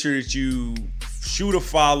Amsden. Make sure that you shoot a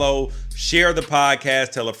follow, share the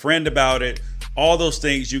podcast, tell a friend about it, all those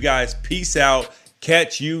things. You guys, peace out.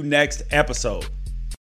 Catch you next episode.